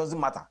 It doesn't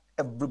matter.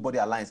 Everybody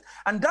aligns.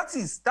 And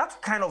that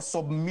kind of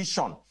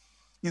submission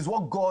is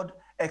what God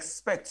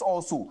expects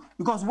also.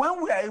 Because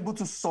when we are able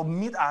to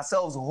submit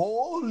ourselves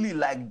wholly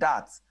like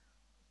that,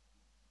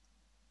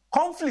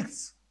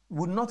 conflicts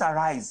would not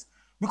arise.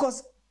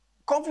 Because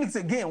conflicts,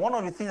 again, one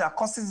of the things that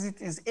causes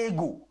it is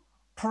ego.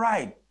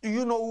 Pride. Do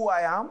you know who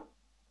I am?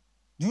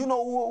 Do you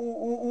know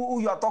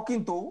who you are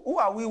talking to? Who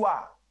are we?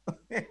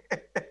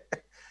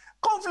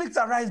 Conflicts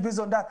arise based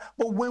on that.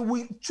 But when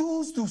we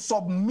choose to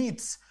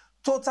submit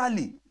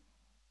totally,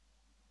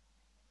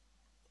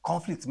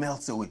 conflict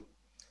melts away.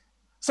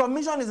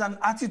 Submission is an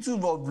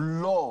attitude of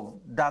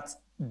love that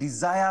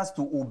desires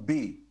to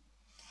obey.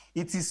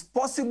 It is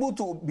possible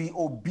to be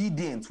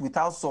obedient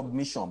without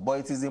submission, but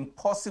it is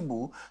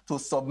impossible to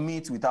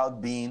submit without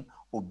being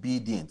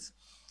obedient.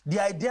 The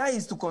idea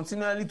is to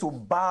continually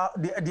bow.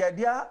 The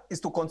idea is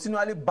to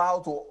continually bow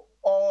to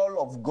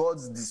all of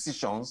God's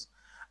decisions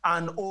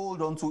and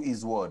hold on to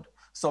his word.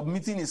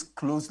 Submitting is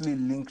closely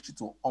linked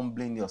to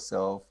humbling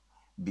yourself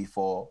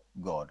before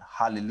God.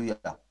 Hallelujah.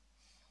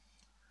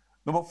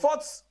 Number 4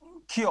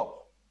 cure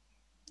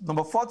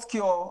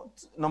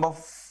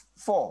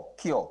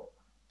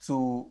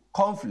to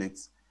conflict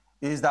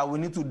is that we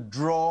need to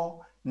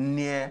draw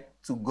near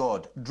to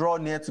God. Draw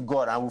near to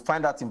God. And we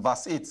find that in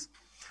verse 8.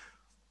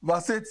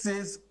 Verse 8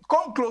 says,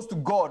 come close to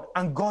God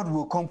and God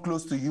will come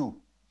close to you.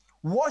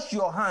 Wash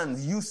your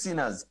hands, you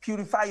sinners.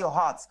 Purify your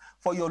hearts,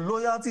 for your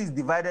loyalty is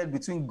divided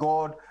between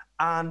God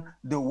and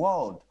the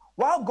world.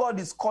 While God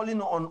is calling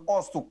on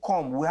us to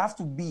come, we have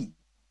to be.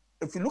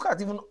 If you look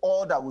at even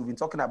all that we've been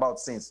talking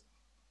about since,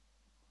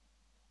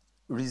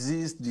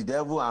 resist the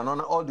devil and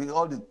all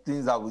the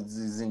things that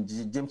is in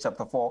James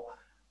chapter 4,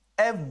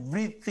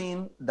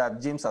 everything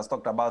that James has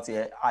talked about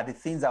here are the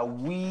things that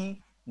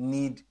we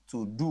need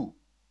to do.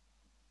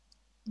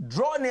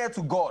 Draw near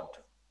to God.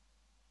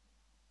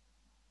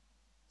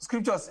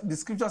 The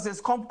scripture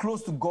says, come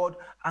close to God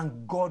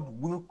and God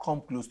will come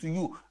close to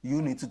you.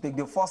 You need to take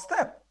the first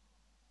step,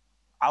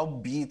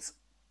 albeit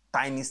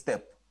tiny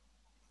step.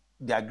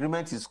 The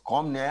agreement is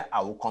come near,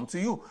 I will come to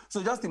you.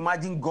 So just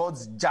imagine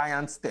God's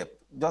giant step.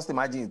 Just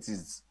imagine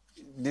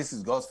this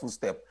is God's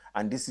footstep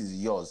and this is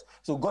yours.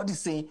 So God is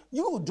saying,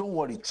 you don't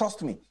worry,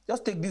 trust me.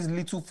 Just take this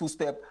little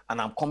footstep and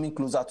I'm coming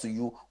closer to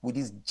you with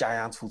this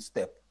giant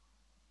footstep.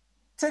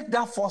 Take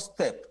that first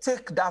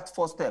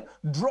step.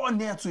 Draw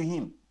near to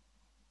him.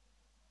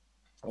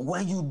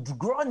 When you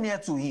draw near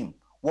to him,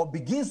 what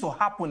begins to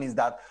happen is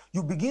that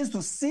you begin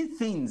to see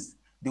things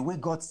the way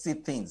God sees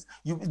things.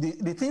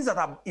 The things that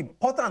are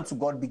important to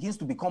God begins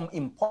to become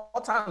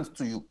important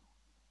to you.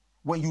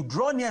 When you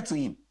draw near to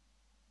him,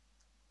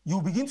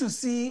 you begin to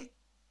see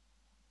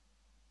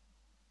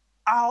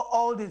how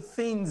all the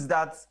things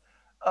that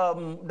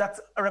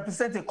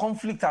represent a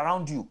conflict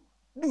around you,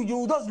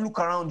 you just look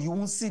around, you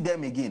won't see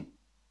them again.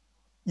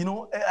 You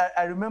know,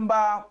 I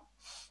remember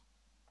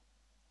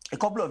a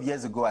couple of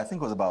years ago, I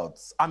think it was about,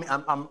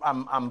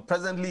 I'm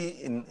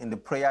presently in the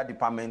prayer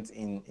department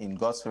in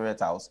God's Favorite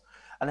House.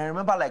 And I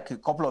remember like a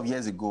couple of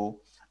years ago,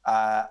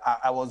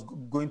 I was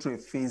going through a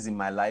phase in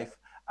my life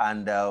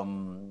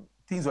and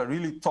things were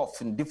really tough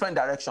in different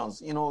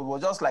directions. You know, it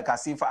was just like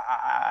as if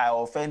I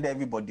offend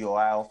everybody or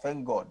I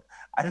offend God.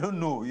 I don't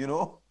know, you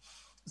know.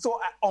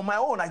 So on my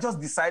own, I just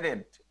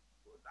decided,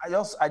 I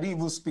didn't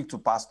even speak to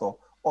pastor.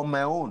 On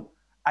my own,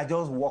 I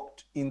just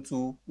walked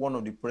into one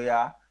of the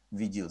prayer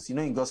vigils. You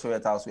know, in God's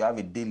Favorite House, we have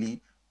a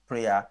daily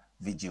prayer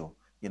vigil,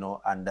 you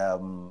know, and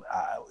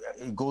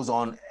it goes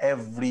on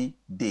every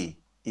day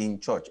in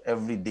church.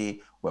 Every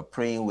day we're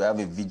praying, we have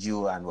a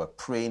vigil and we're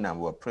praying and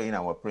we're praying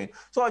and we're praying.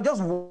 So I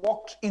just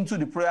walked into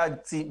the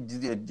prayer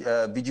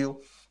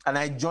vigil and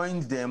I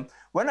joined them.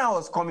 When I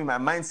was coming, my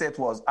mindset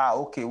was,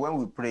 okay, when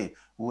we pray,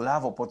 we'll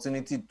have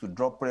opportunity to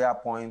drop prayer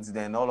points.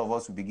 Then all of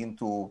us will begin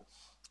to,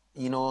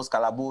 you know,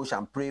 scalabush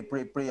and pray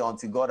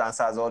until God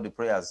answers all the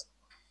prayers.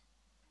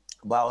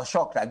 But I was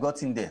shocked. I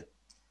got in there.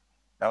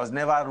 There was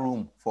never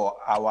room for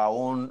our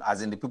own,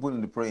 as in the people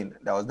in the praying,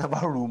 there was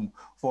never room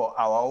for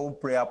our own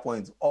prayer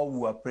points. All we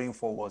were praying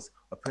for was,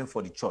 we're praying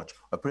for the church.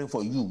 We're praying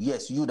for you.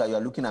 Yes, you that you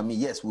are looking at me.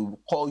 Yes, we will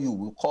call you.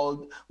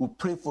 We'll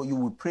pray for you.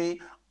 We pray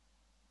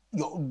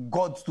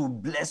God to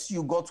bless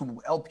you. God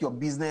to help your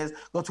business.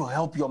 God to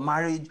help your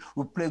marriage.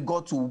 We pray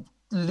God to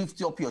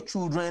lift up your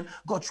children.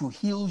 God to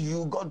heal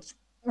you.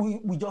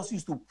 We just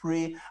used to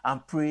pray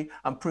and pray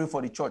and pray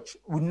for the church.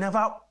 We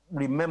never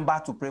remember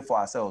to pray for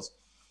ourselves.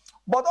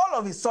 But all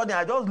of a sudden,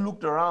 I just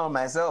looked around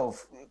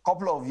myself a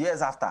couple of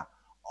years after.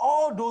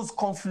 All those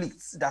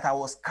conflicts that I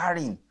was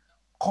carrying,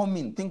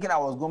 coming, thinking I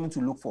was going to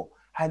look for,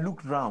 I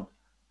looked around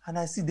and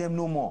I see them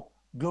no more.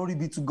 Glory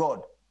be to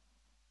God.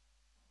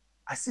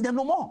 I see them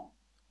no more.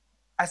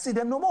 I see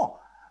them no more.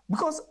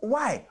 Because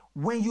why?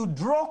 When you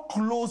draw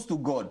close to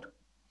God,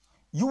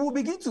 you will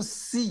begin to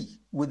see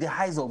with the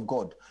eyes of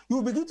God. You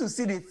will begin to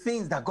see the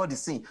things that God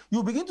is seeing. You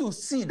will begin to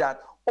see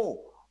that,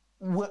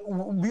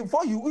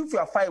 if you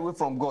are far away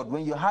from God,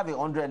 when you have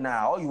 100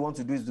 naira, all you want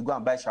to do is to go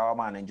and buy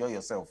shawarma and enjoy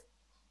yourself.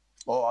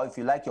 Or if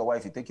you like your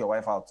wife, you take your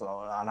wife out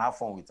and have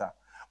fun with her.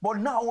 But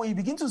now when you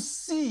begin to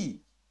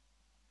see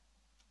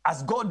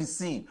as God is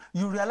seeing,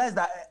 you realize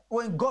that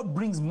when God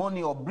brings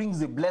money or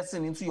brings a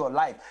blessing into your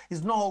life,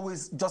 it's not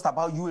always just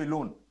about you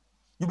alone.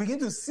 You begin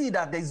to see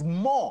that there's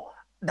more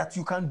that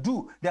you can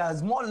do.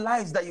 There's more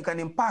lives that you can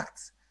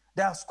impact.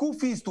 There are school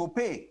fees to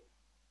pay.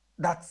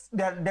 There's,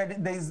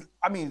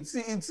 I mean,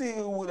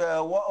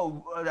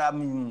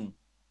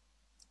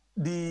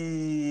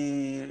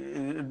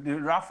 the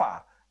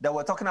Rafa that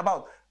we're talking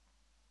about.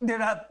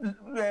 There are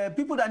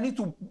people that need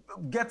to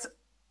get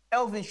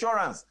health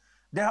insurance.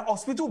 There are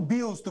hospital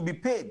bills to be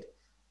paid.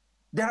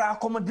 There are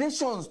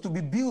accommodations to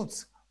be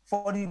built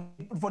for the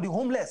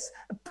homeless.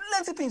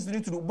 Plenty of things you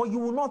need to do, but you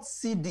will not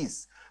see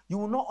this. You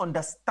will not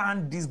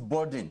understand this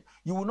burden.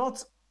 You will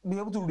not be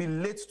able to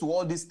relate to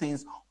all these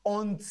things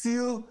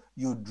until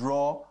you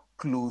draw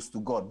close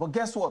to God. But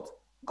guess what?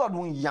 God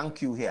won't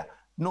yank you here.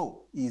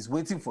 No, He's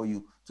waiting for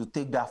you to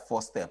take that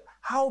first step.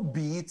 How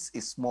be it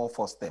a small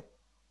first step?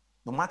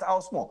 No matter how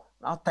small,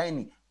 how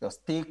tiny,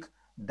 just take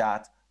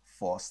that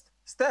first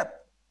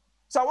step.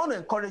 So I want to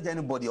encourage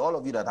anybody, all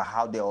of you that are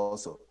out there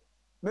also.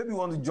 Maybe you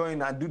want to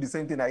join and do the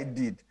same thing I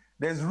did.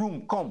 There's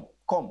room. Come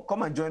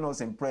and join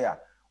us in prayer.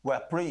 We're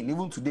praying.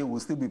 Even today, we'll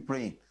still be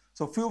praying.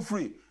 So feel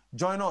free.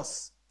 Join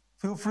us.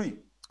 Feel free.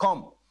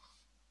 Come.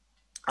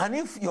 And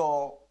if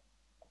your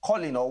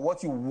calling or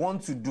what you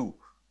want to do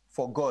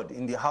for God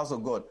in the house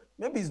of God,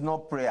 maybe it's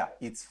not prayer.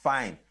 It's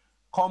fine.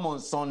 Come on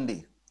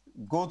Sunday.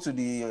 Go to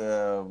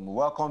the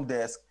welcome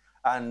desk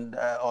and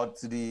or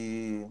to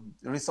the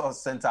resource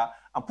center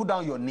and put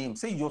down your name.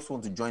 Say you just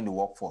want to join the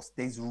workforce.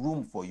 There's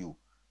room for you.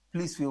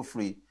 Please feel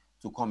free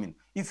to come in.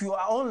 If you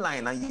are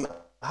online and you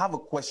have a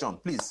question,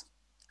 please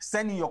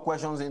send in your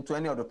questions into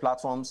any of the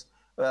platforms.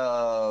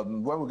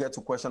 When we get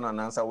to question and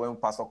answer, when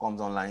Pastor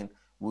comes online,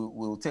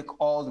 we'll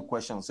take all the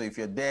questions. So if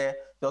you're there,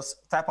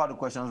 just type out the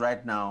questions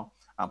right now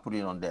and put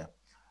it on there.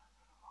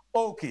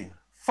 Okay,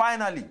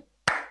 finally,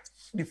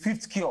 the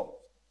fifth cure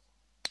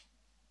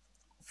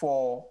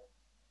for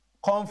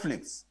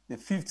conflicts, the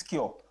fifth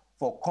cure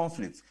for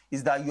conflicts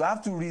is that you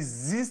have to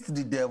resist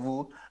the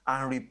devil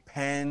and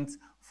repent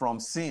from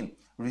sin.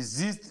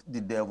 Resist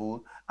the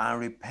devil and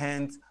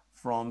repent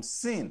from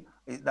sin.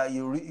 That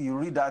you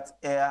read that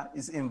here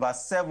is in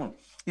verse 7.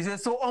 He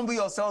says, so humble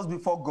yourselves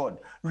before God.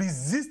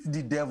 Resist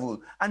the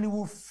devil and he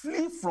will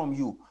flee from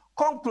you.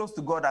 Come close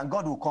to God and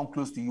God will come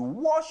close to you.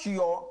 Wash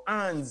your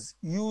hands,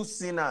 you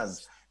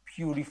sinners.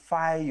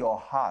 Purify your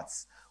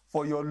hearts,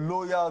 for your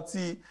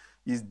loyalty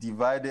is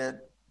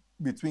divided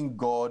between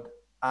God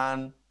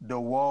and the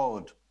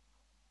world.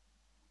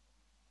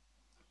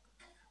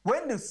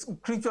 When the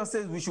scripture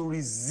says we should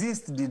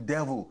resist the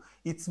devil,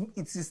 it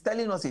is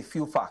telling us a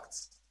few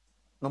facts.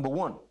 Number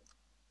one,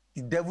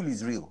 the devil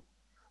is real.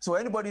 So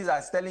anybody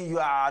that's telling you,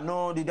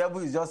 no, the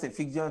devil is just a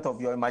figment of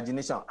your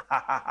imagination.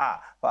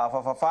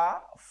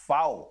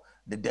 Foul.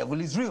 The devil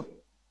is real.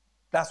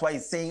 That's why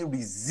he's saying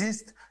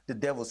resist the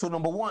devil. So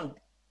number one,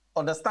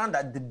 understand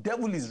that the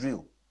devil is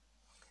real.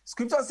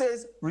 Scripture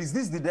says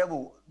resist the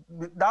devil.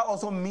 That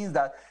also means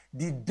that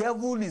the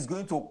devil is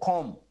going to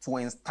come to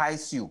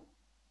entice you.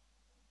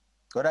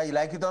 Whether you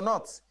like it or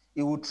not,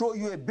 he will throw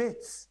you a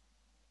bait.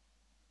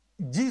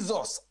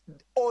 Jesus,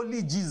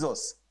 only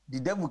Jesus, the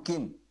devil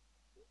came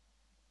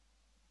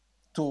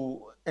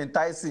to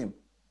entice him.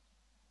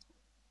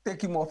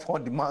 Take him up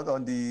on the mount,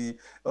 at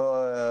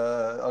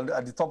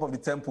the top of the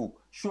temple.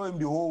 Show him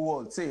the whole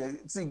world.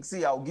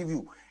 Say, I'll give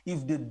you.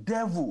 If the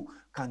devil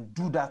can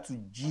do that to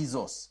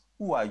Jesus,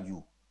 who are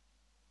you?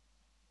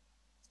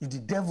 If the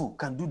devil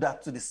can do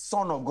that to the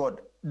Son of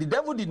God, the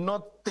devil did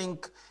not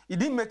think, he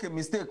didn't make a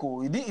mistake.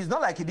 It's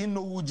not like he didn't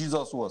know who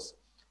Jesus was,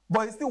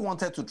 but he still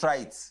wanted to try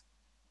it.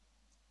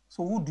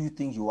 So who do you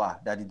think you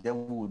are that the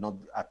devil will not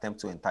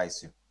attempt to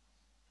entice you?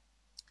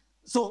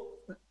 So,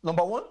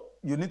 number one,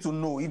 you need to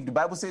know, if the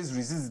Bible says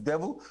resist the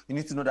devil, you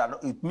need to know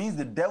that it means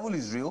the devil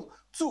is real.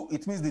 Two,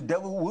 it means the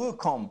devil will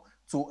come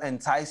to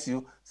entice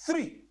you.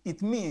 3,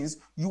 it means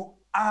you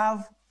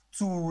have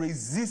to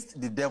resist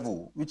the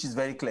devil, which is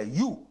very clear.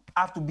 You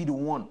have to be the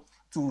one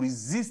to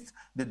resist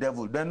the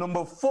devil. Then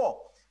number 4,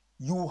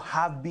 you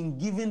have been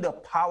given the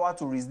power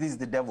to resist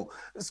the devil.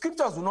 The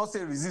scriptures will not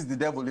say resist the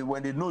devil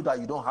when they know that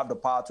you don't have the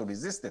power to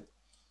resist it.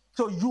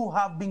 So you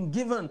have been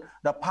given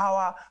the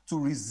power to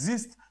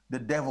resist the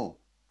devil.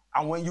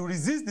 And when you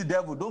resist the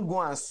devil, don't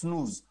go and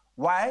snooze.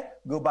 Why?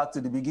 Go back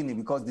to the beginning,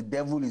 because the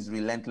devil is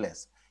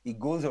relentless. He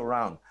goes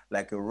around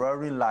like a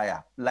roaring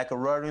lion,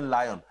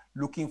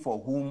 looking for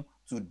whom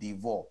to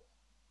devour.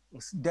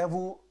 This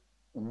devil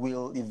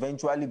will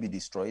eventually be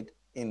destroyed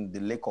in the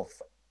lake of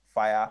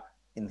fire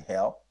in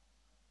hell.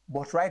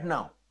 But right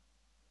now,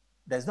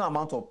 there's no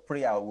amount of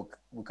prayer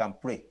we can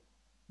pray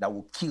that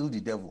will kill the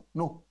devil.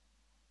 No.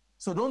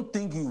 So don't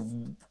think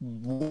you've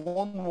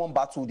won one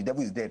battle, the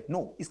devil is dead.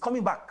 No, he's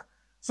coming back.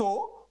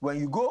 So when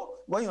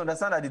you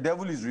understand that the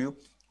devil is real,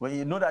 when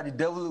you know that the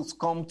devil has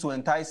come to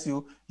entice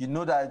you, you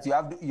know that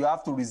you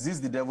have to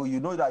resist the devil, you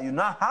know that you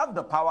now have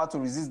the power to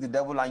resist the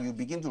devil, and you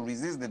begin to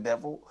resist the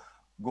devil,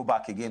 go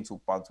back again to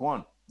part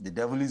 1. The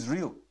devil is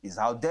real. He's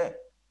out there,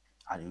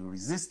 and you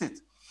resist it.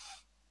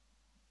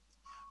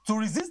 To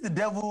resist the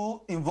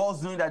devil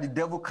involves knowing that the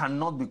devil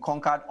cannot be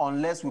conquered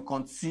unless we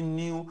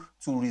continue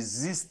to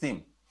resist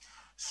him.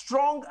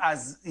 Strong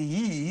as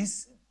he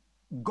is,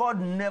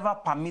 God never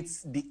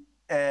permits the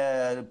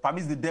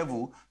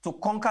devil to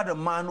conquer the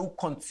man who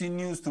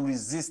continues to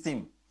resist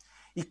him.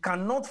 He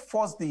cannot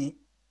force the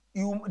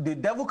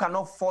devil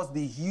cannot force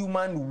the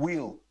human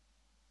will.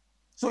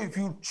 So if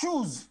you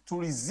choose to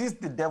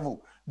resist the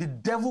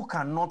devil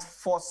cannot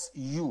force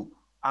you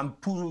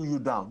and pull you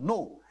down.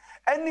 No.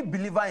 Any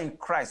believer in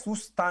Christ who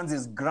stands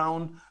his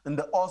ground in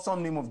the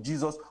awesome name of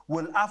Jesus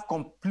will have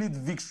complete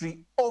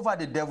victory over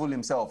the devil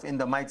himself in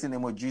the mighty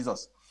name of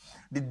Jesus.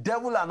 The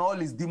devil and all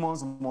his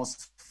demons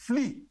must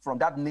flee from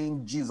that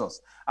name Jesus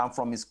and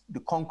from the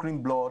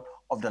conquering blood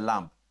of the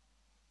Lamb.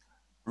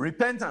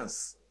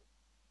 Repentance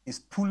is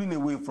pulling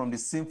away from the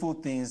sinful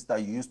things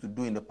that you used to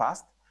do in the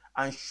past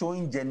and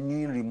showing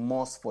genuine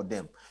remorse for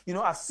them. You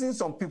know, I've seen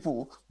some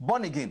people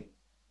born again,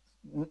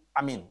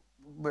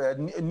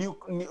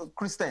 new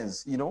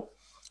Christians, you know,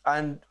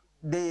 and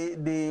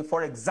they,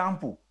 for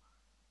example,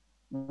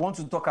 want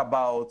to talk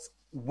about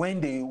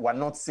when they were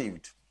not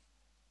saved.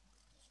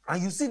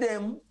 And you see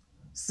them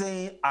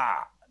saying,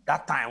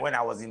 that time when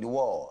I was in the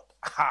world,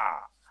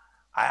 I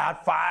had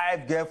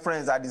 5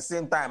 girlfriends at the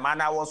same time,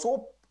 and I was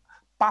so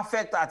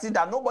perfect at it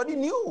that nobody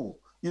knew,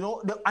 you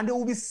know, and they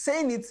will be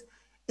saying it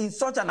in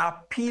such an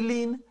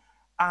appealing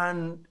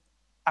and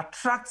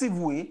attractive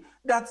way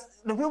that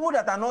the people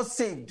that are not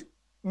saved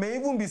may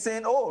even be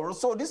saying, oh,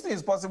 so this thing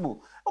is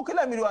possible. Okay,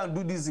 let me go and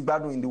do this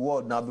battle in the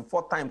world now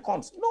before time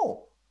comes.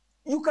 No.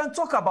 You can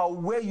talk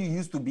about where you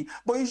used to be,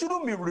 but you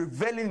shouldn't be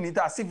revealing it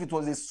as if it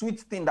was a sweet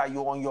thing that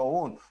you on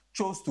your own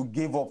chose to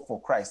give up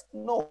for Christ.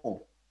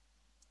 No.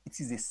 It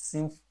is a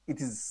sin.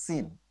 It is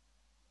sin.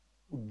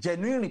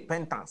 Genuine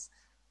repentance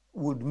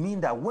would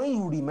mean that when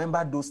you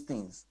remember those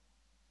things,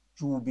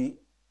 you will be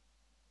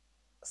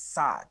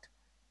sad.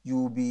 You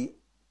will be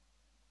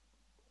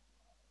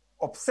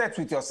upset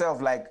with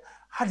yourself, like,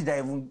 how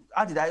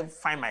did I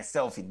find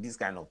myself in this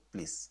kind of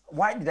place?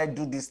 Why did I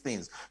do these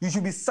things? You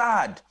should be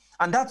sad.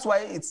 And that's why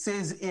it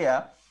says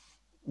here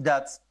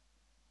that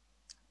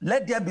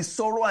let there be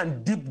sorrow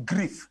and deep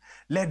grief.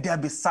 Let there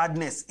be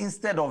sadness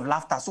instead of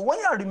laughter. So when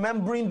you are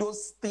remembering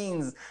those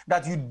things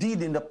that you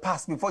did in the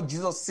past before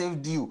Jesus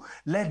saved you,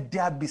 let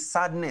there be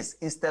sadness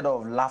instead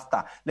of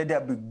laughter. Let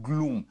there be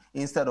gloom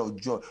instead of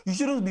joy. You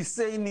shouldn't be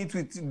saying it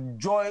with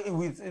joy,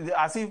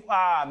 as if,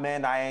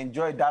 man, I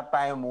enjoyed that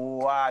time.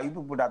 You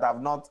people that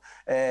have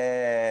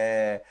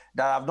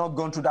not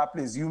gone through that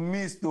place. You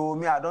missed,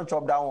 me, I don't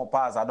chop that one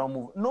pass, I don't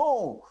move.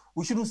 No,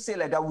 we shouldn't say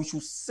like that. We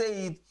should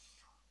say it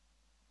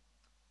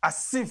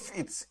as if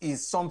it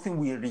is something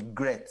we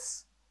regret.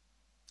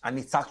 And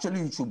it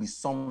should be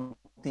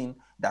something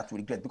that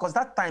we regret. Because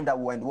that time that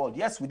we were in the world,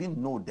 yes, we didn't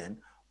know then,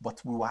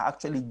 but we were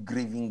actually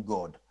grieving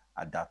God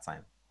at that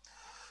time.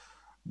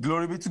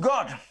 Glory be to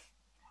God.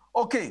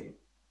 Okay,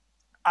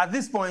 at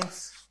this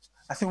point,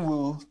 I think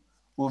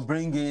we'll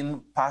bring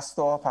in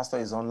Pastor. Pastor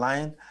is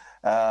online.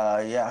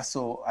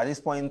 So at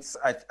this point,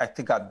 I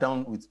think I'm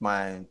done with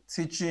my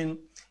teaching.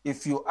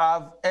 If you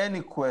have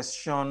any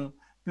question,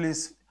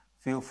 please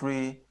feel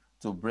free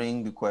to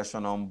bring the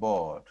question on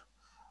board.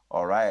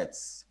 All right.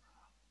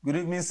 Good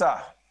evening,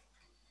 sir.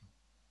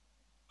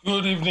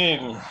 Good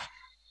evening,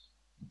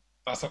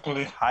 Pastor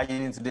Kule. How are you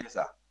doing today,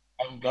 sir?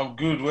 I'm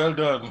good. Well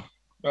done.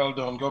 Well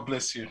done. God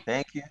bless you.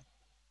 Thank you.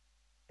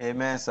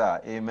 Amen, sir.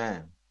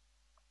 Amen.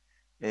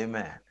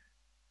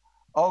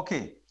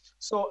 Okay.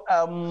 So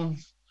I'm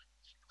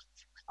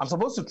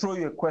supposed to throw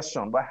you a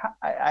question, but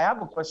I have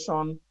a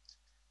question,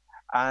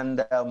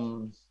 and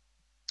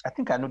I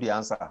think I know the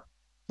answer,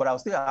 but I'll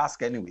still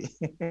ask anyway.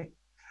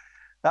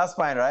 That's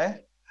fine,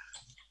 right?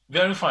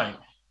 Very fine.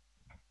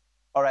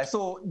 All right.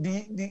 So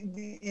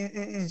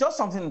it's just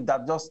something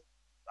that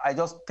I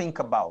just think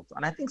about,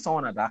 and I think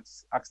someone had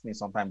asked me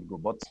some time ago.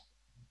 But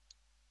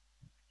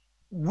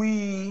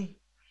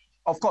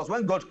of course,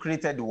 when God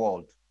created the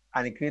world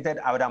and he created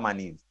Adam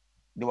and Eve,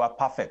 they were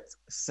perfect,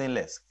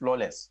 sinless,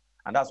 flawless.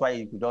 And that's why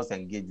he could just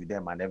engage with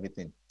them and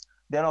everything.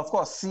 Then, of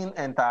course, sin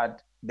entered,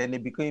 then they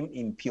became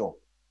impure.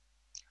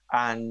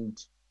 And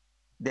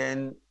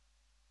then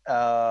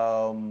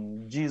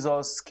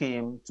Jesus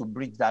came to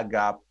bridge that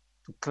gap,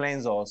 to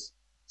cleanse us,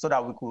 so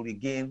that we could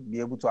again be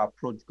able to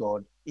approach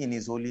God in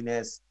his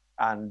holiness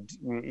and,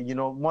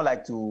 more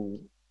like to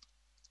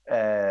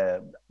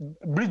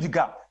bridge the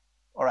gap.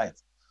 All right.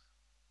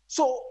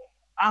 So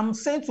I'm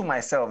saying to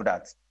myself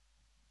that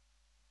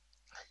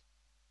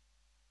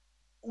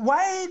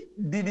why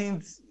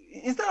didn't,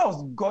 instead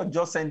of God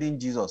just sending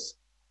Jesus,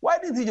 why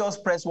didn't he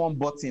just press one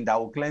button that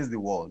will cleanse the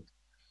world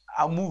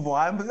and move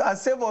on and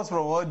save us from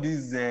all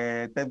these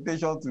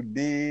temptation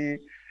today,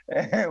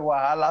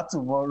 wahala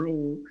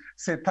tomorrow,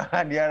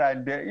 Satan here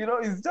and there?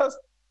 It's just,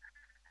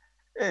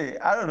 hey,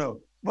 I don't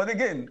know. But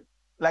again,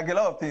 like a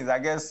lot of things, I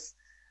guess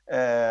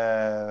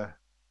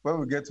when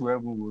we get to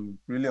heaven, we'll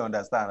really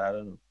understand. I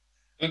don't know.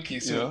 Okay,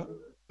 so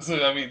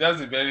I mean,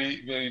 that's a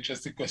very, very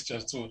interesting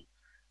question too.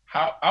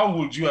 How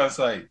would you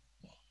answer it?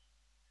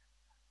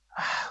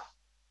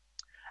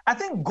 I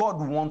think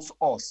God wants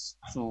us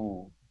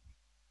to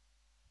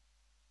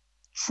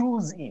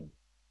choose him.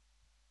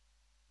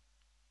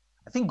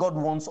 I think God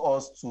wants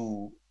us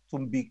to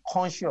be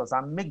conscious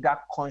and make that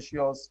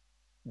conscious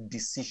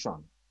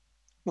decision.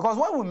 Because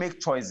when we make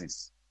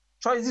choices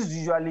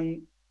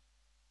usually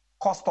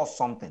cost us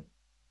something.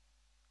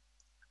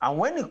 And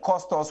when it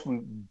costs us,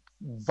 we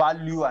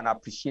value and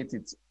appreciate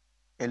it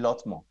a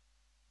lot more.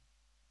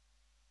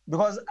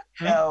 Because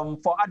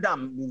for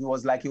Adam, it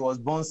was like he was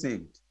born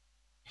saved.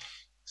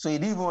 So he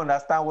didn't even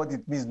understand what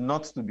it means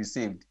not to be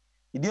saved.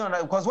 He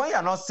didn't because when you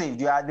are not saved,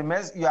 you are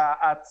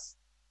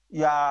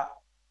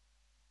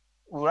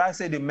will I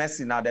say the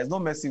mercy now? There's no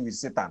mercy with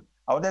Satan.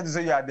 I wanted to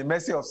say you are the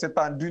mercy of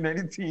Satan doing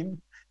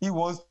anything he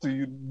wants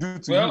to do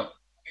to you. Well,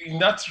 in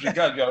that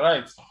regard, you're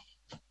right.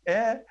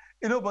 Yeah,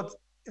 but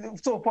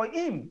so for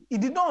him, he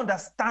did not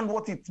understand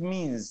what it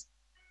means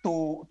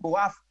to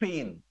have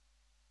pain.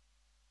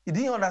 He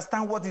didn't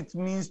understand what it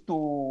means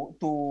to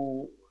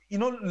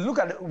look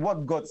at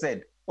what God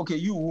said. Okay,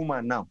 you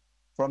woman now,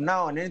 from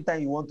now on,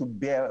 anytime you want to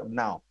bear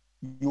now,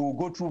 you will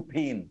go through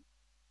pain.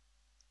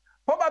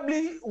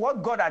 Probably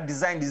what God had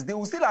designed is they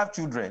will still have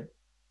children,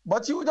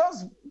 but you will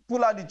just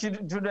pull out the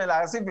children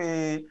like as if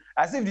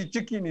the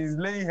chicken is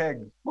laying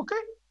egg.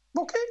 Okay.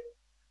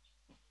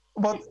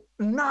 But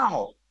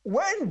now,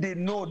 when they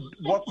know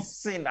what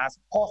sin has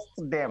cost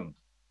them,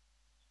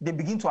 they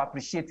begin to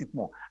appreciate it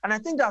more. And I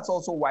think that's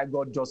also why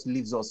God just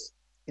leaves us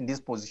in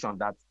this position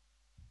that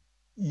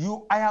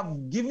I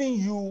have given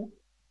you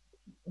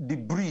the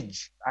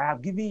bridge. I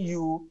have given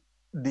you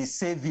the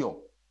Savior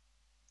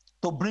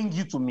to bring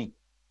you to me.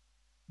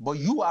 But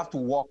you have to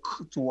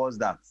walk towards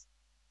that.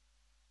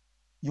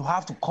 You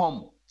have to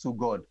come to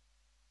God.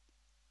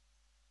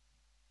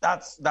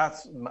 That's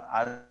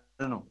I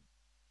don't know.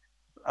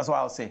 That's what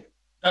I'll say.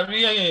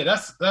 Yeah.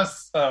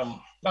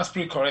 That's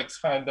pretty correct.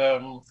 And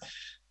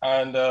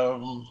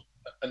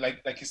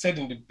like you said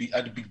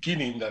at the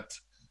beginning that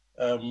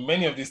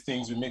many of these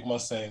things will make more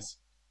sense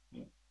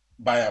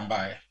by and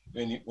by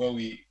when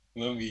we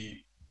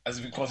as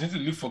we continue to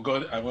live for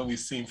God and when we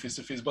see him face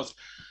to face. But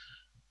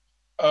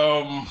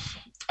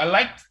I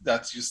liked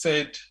that you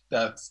said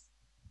that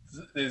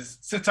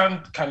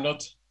Satan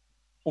cannot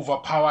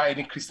overpower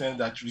any Christian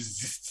that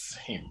resists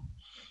him.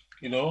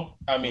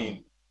 I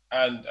mean,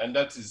 and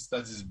that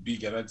is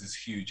big and that is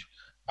huge.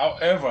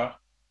 However,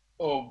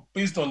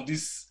 based on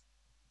this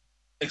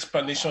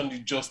explanation you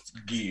just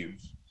gave,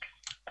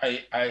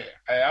 I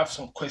have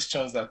some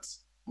questions that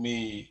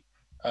may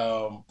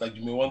that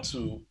you may want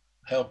to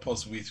help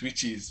us with,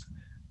 which is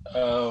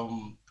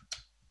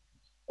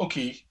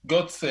okay,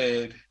 God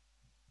said,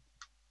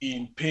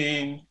 in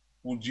pain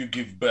would you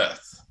give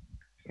birth,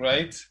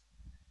 right?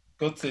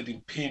 God said,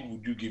 in pain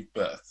would you give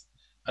birth.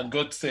 And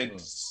God said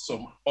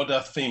some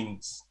other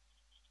things,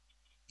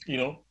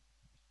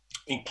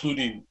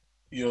 including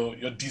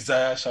your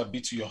desire shall be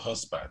to your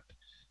husband,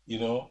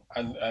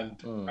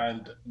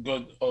 and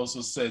God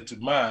also said to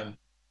man,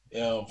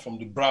 from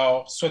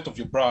the sweat of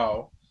your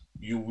brow,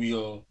 you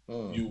will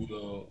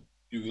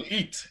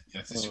eat.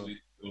 Yes, you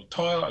will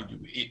toil and you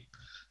will eat.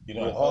 You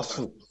will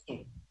hustle.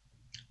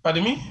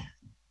 Pardon me?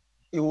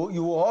 You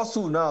will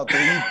hustle now to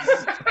eat.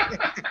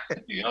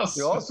 Yes.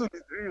 The hustle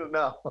is real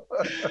now.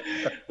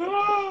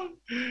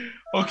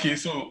 Okay,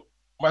 so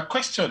my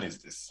question is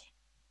this.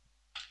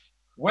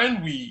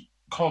 When we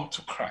come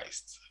to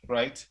Christ,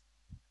 right,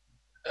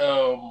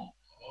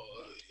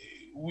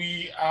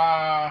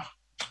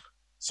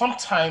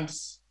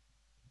 sometimes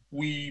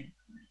we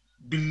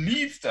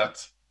believe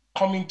that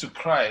coming to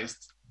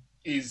Christ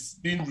is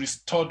being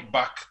restored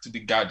back to the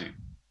garden.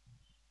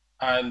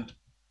 And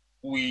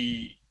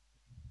we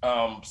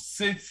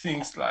say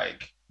things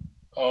like,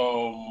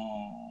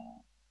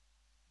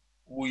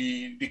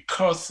 the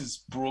curse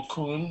is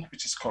broken,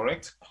 which is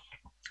correct.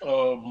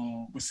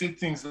 We say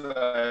things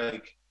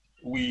like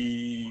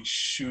we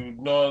should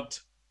not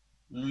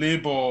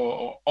labor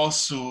or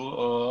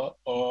also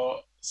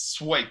or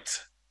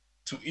sweat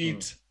to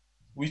eat,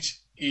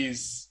 which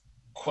is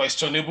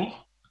questionable.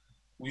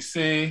 We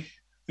say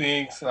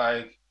things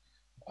like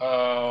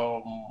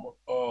the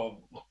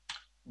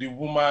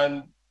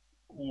woman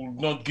will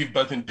not give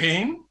birth in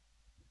pain,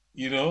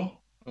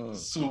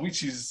 so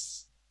which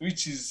is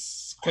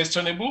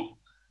questionable.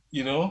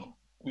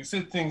 We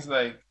say things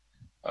like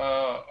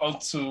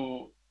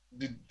unto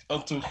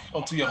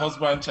your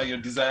husband shall your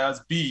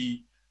desires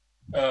be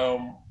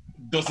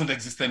doesn't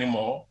exist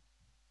anymore,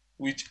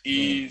 which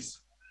is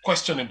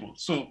questionable.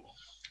 So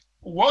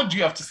what do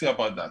you have to say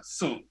about that?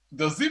 So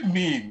does it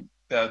mean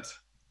that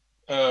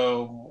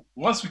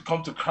once we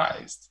come to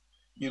Christ,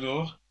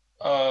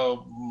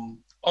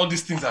 all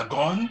these things are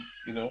gone,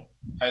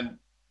 and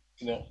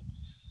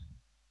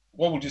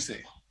what would you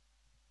say?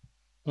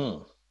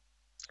 Oh,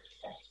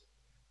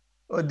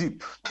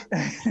 deep.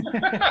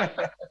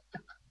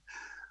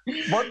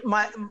 But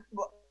my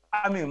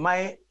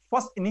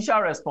first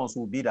initial response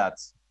would be that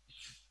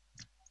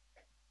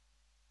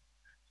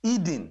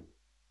Eden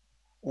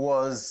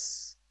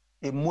was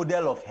a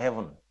model of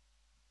heaven.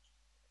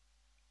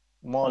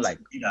 More like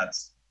that.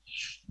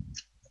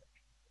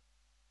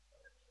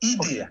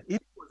 Eden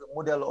was a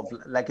model of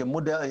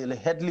a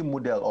heavenly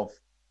model of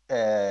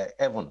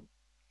heaven.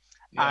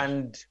 Yeah.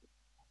 And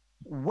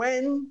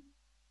when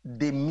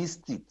they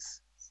missed it,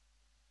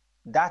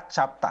 that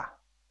chapter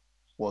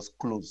was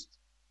closed.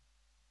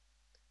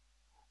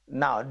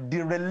 Now,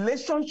 the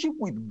relationship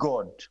with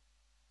God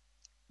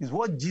is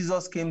what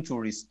Jesus came to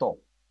restore.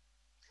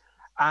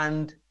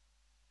 And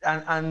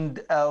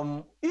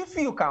if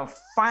you can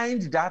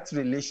find that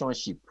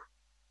relationship,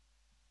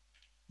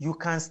 you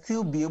can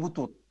still be able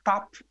to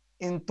tap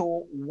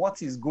into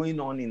what is going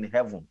on in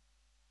heaven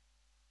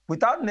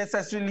without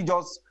necessarily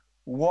just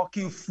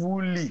walking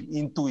fully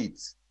into it.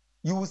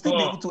 You will still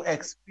be able to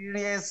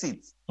experience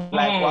it,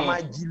 like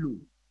Wama Jilo,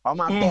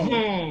 Wama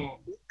Tongo,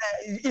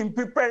 in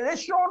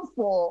preparation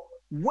for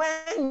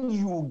when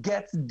you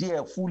get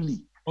there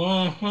fully.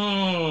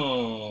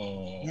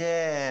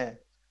 Yeah.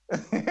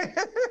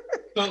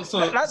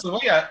 So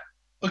yeah.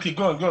 Okay,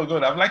 go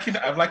on. I'm liking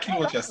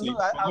what you're saying.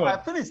 I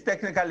finished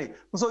technically.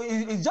 So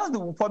it's just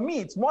for me.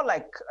 It's more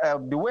like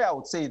the way I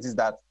would say it is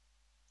that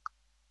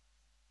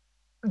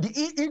the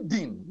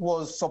Eden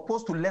was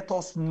supposed to let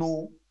us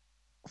know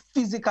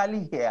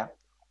physically here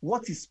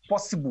what is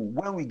possible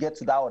when we get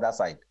to that other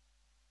side.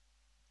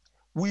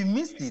 We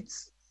missed it,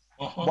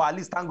 but at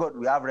least thank God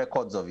we have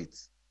records of it.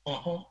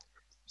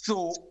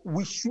 So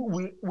we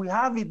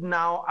have it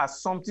now as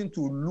something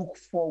to look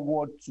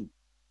forward to.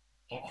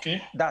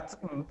 Okay. That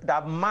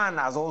man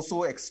has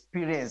also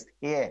experienced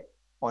here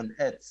on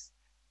earth,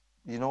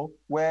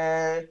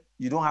 where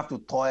you don't have to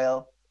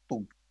toil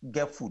to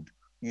get food.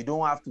 You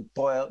don't have to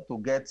toil to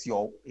get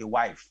a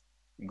wife.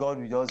 God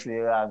will just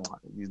say,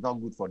 it's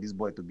not good for this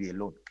boy to be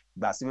alone.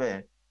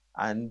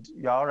 And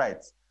you're all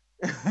right.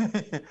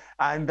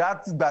 And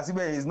that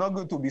is not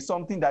going to be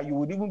something that you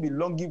would even be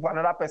longing for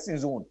another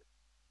person's own.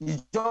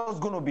 It's just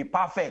going to be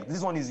perfect.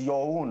 This one is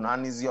your own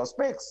and is your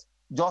space.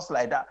 Just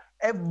like that.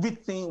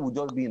 Everything will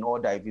just be in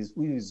order if it's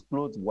food, his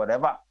clothes,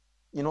 whatever.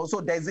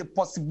 So there's a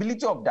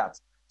possibility of that.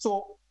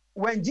 So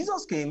when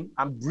Jesus came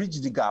and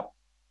bridged the gap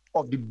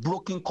of the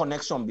broken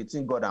connection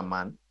between God and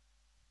man,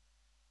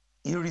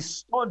 he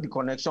restored the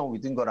connection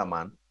between God and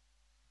man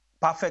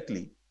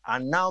perfectly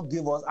and now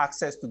gave us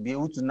access to be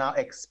able to now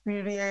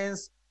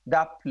experience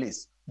that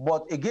place.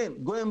 But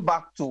again, going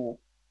back to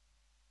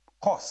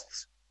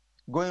cost,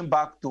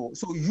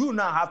 so you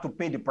now have to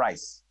pay the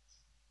price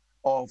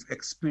of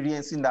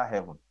experiencing that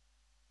heaven.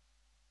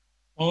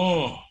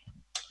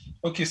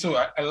 Okay, so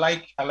I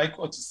like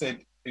what you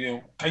said.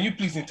 Can you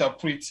please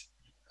interpret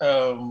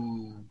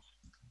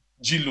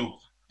Jilo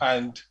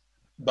and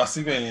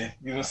Basibe,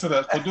 so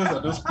that for those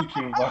that don't speak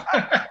Yoruba,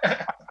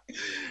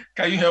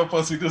 can you help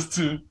us with those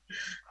two?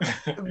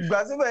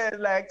 Basibe,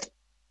 like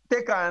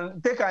take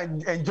and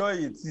enjoy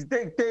it.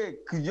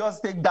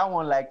 Just take that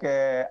one like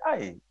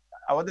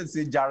I wanted to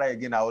say Jara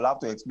again. I will have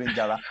to explain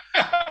Jara.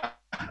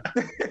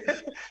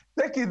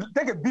 Take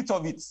a bit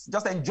of it.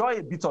 Just enjoy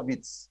a bit of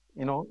it.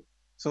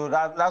 So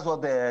that's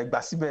what the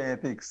Basibe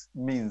ethics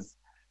means.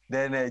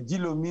 Then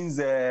Jilo means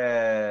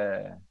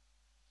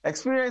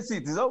experience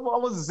it. It's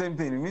almost the same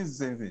thing. It means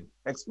the same thing.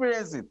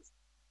 Experience it.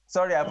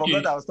 Sorry, I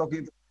forgot I was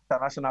talking to the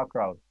international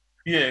crowd.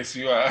 Yes,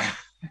 you are.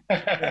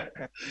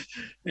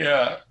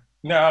 Yeah.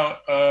 Now,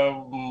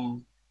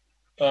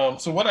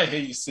 so what I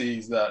hear you say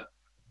is that,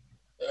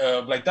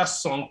 like that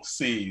song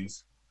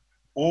says,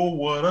 "Oh,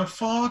 what a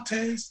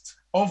foretaste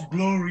of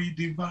glory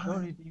divine."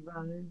 Glory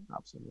divine,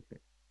 absolutely.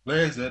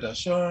 Blessed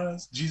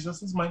assurance,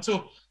 Jesus is mine.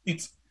 So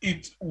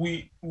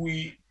we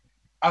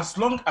as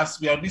long as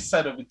we are on this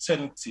side of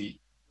eternity,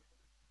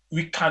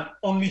 we can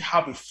only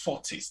have a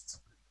foretaste.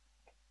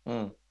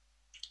 A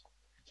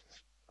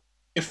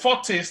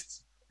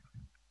foretaste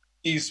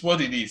is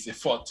what it is, a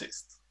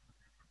foretaste.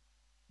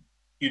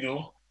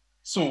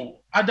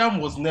 So Adam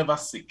was never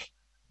sick.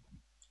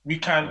 We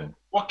can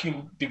walk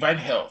in divine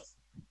health.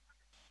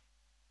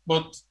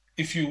 But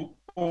if you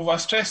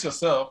overstress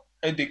yourself,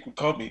 headache will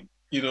come in,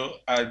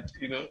 and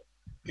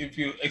if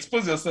you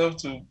expose yourself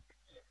to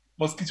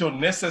mosquito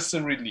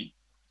unnecessarily,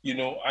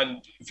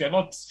 and if you're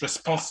not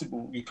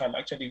responsible, you can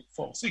actually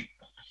fall sick.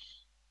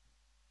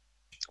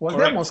 Was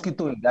there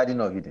mosquito in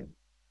Garden of Eden?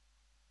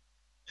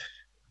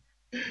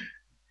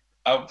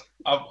 I'm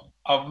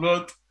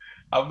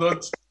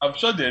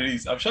sure there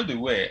is. I'm sure they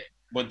were,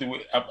 but they were.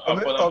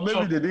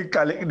 Maybe they didn't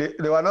carry.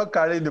 They were not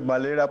carrying the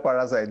malaria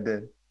parasite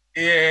then.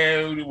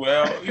 Yeah,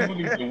 well, even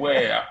if they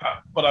were,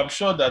 but I'm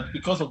sure that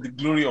because of the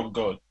glory of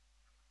God,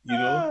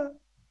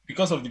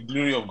 because of the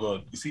glory of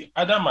God, you see,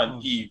 Adam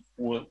and Eve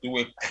were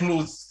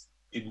clothed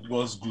in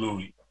God's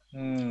glory. They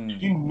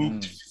didn't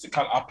need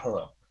physical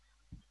apparel.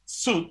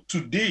 So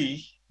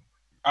today,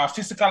 their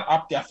physical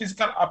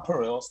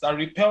apparels that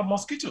repel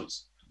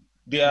mosquitoes.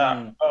 They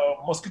are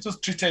mosquitoes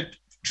treated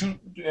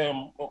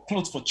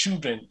clothes for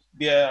children.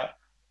 They are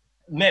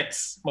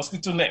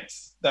mosquito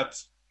nets that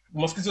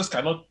mosquitoes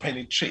cannot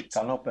penetrate.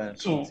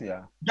 So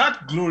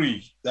that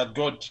glory that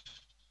God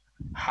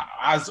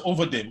has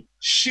over them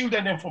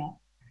shielded them from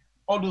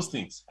all those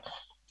things,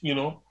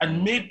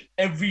 and made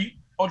every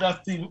other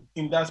thing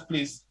in that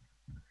place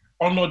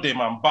honor them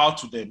and bow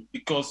to them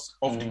because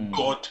of the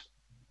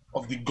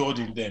God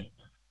in them.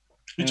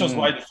 Which was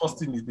why the first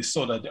thing is they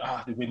saw that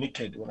they were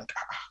naked. They were like,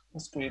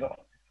 what's going on?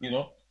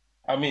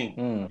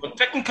 But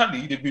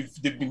technically they've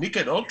been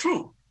naked all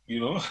through,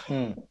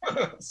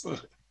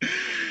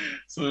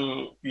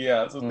 So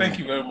thank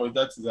you very much.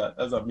 That's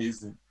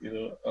amazing,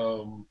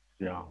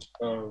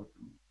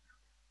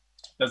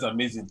 that's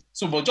amazing.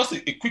 So, but just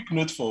a quick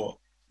note for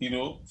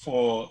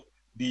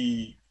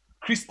the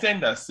Christian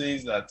that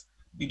says that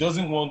he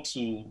doesn't want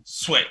to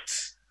sweat,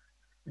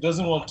 he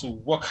doesn't want to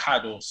work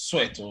hard or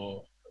sweat,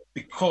 or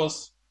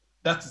because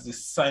that is the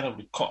sign of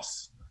the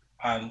curse.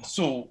 And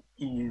so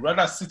he would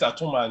rather sit at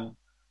home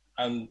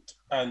and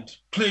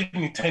play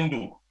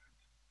Nintendo,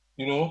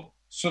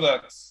 so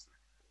that,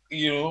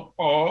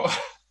 or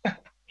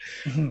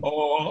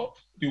or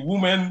the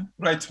women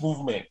rights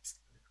movement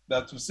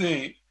that will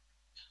say,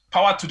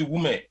 power to the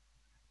woman,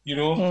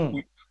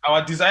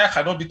 our desire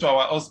cannot be to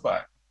our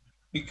husband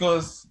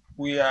because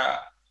we are,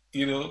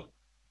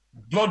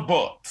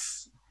 blood-bought,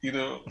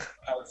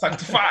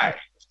 sanctified,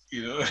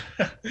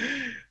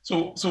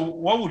 So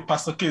what would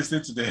Pastor K say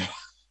to them?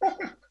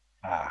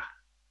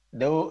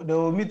 They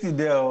will meet you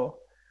there.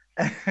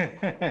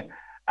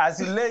 As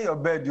you lay your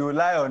bed, you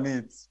lie on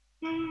it.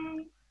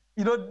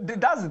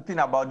 That's the thing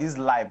about this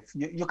life.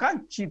 You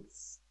can't cheat.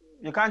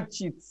 You can't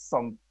cheat.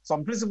 Some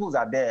principles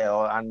are there,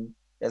 and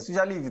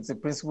especially if it's a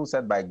principle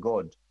set by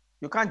God,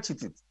 you can't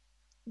cheat it.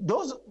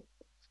 Those,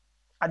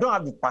 I don't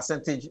have the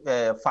percentage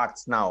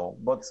facts now,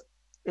 but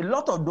a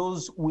lot of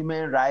those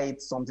women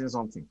write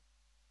something.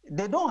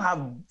 They don't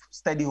have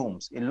steady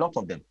homes, a lot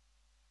of them.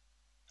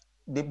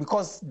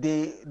 Because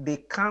they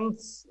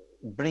can't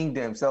bring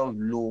themselves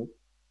low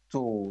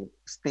to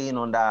staying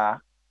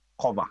under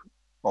cover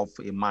of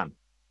a man.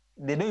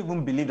 They don't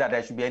even believe that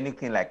there should be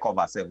anything like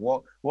cover.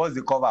 What's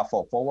the cover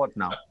for? For what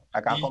now?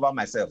 I can cover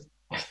myself.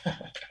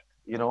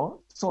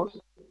 So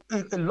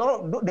a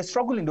lot of they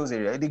struggle in those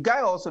areas. The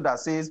guy also that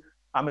says,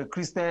 I'm a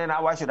Christian,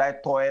 why should I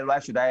toil? Why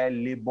should I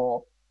labor?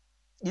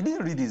 He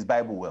didn't read his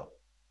Bible well.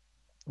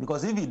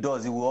 Because if he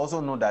does, he will also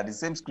know that the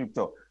same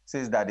scripture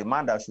says that the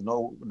man that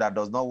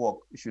does not work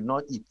should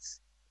not eat.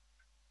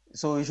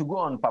 So he should go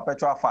on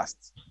perpetual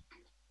fast.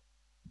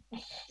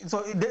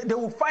 So they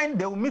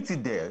will meet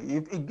it there.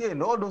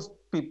 Again, all those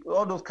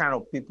kind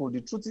of people,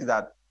 the truth is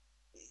that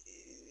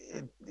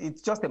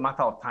it's just a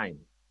matter of time.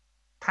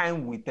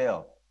 Time will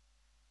tell.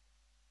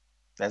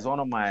 There's one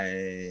of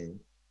my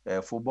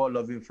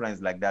football-loving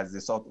friends like that,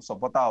 the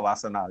supporter of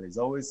Arsenal, is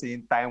always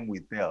saying time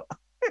will tell.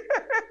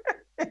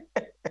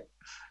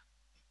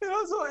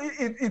 So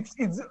it's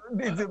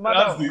a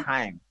matter of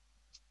time.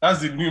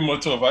 That's the new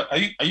motto of.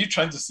 Are you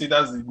trying to say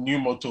that's the new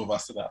motto of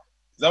Arsenal?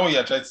 Is that what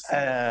you're trying to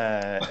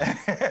say?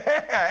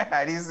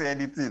 I didn't say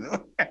anything.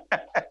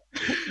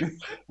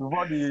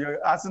 Before the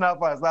Arsenal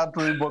fans start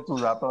throwing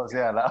bottles at us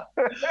here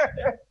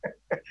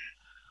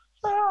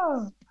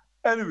now.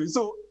 Anyway,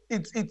 so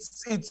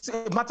it's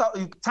a matter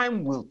of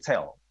time will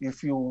tell.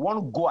 If you want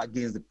to go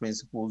against the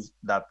principles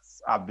that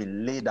have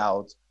been laid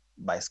out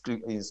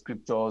in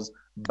scriptures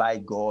by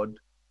God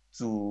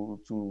to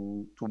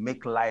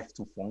make life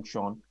to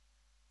function,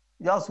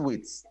 just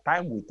wait.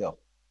 Time will tell.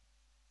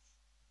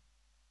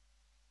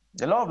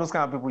 A lot of those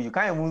kind of people, you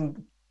can't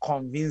even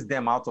convince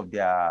them out of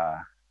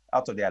their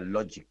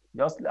logic.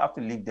 You just have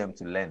to leave them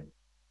to learn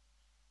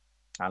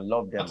and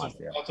love them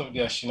out of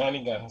their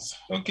shenanigans.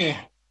 Okay.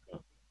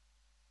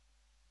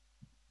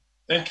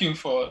 Thank you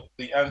for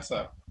the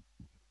answer.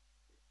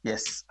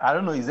 Yes. I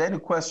don't know. Is there any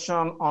question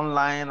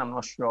online? I'm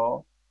not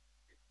sure.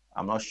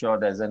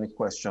 There's any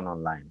question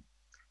online.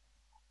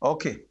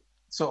 Okay.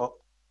 So,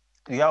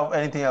 do you have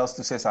anything else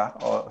to say, sir?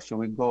 Or should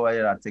we go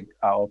ahead and take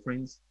our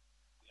offerings?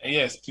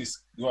 Yes,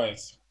 please. Go ahead.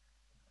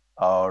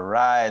 All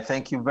right.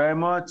 Thank you very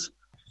much.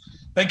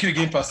 Thank you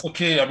again, Pastor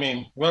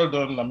K. Well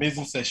done.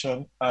 Amazing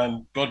session.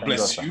 And God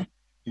bless you.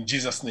 In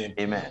Jesus' name.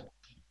 Amen.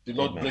 The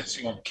Lord Amen. bless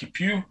you and keep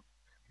you.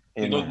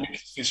 The Amen. Lord make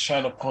his face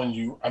shine upon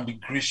you and be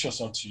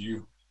gracious unto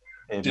you.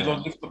 Amen. The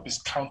Lord lift up his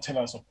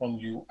countenance upon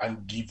you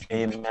and give you.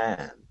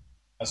 Amen.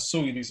 And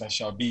so it is and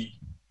shall be.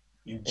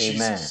 In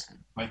Jesus'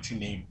 mighty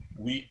name,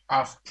 we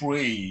have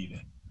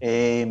prayed.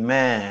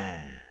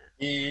 Amen.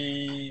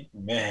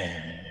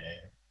 Amen.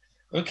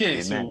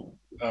 Okay, Amen.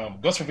 so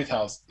God's Favorite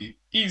House, it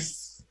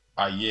is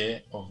a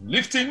year of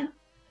lifting,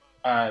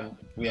 and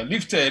we are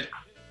lifted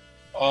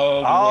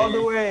all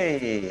the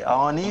way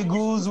on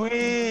eagle's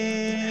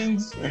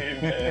wings.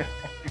 Amen.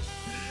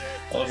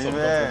 Awesome.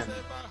 Amen.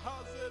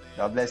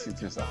 God bless you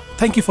too, sir.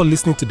 Thank you for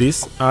listening to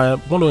this. I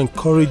want to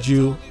encourage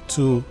you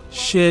to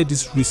share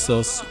this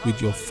resource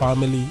with your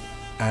family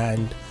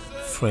and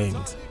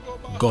friends.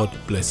 God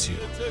bless you.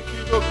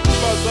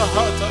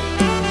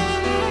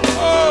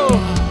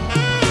 Oh.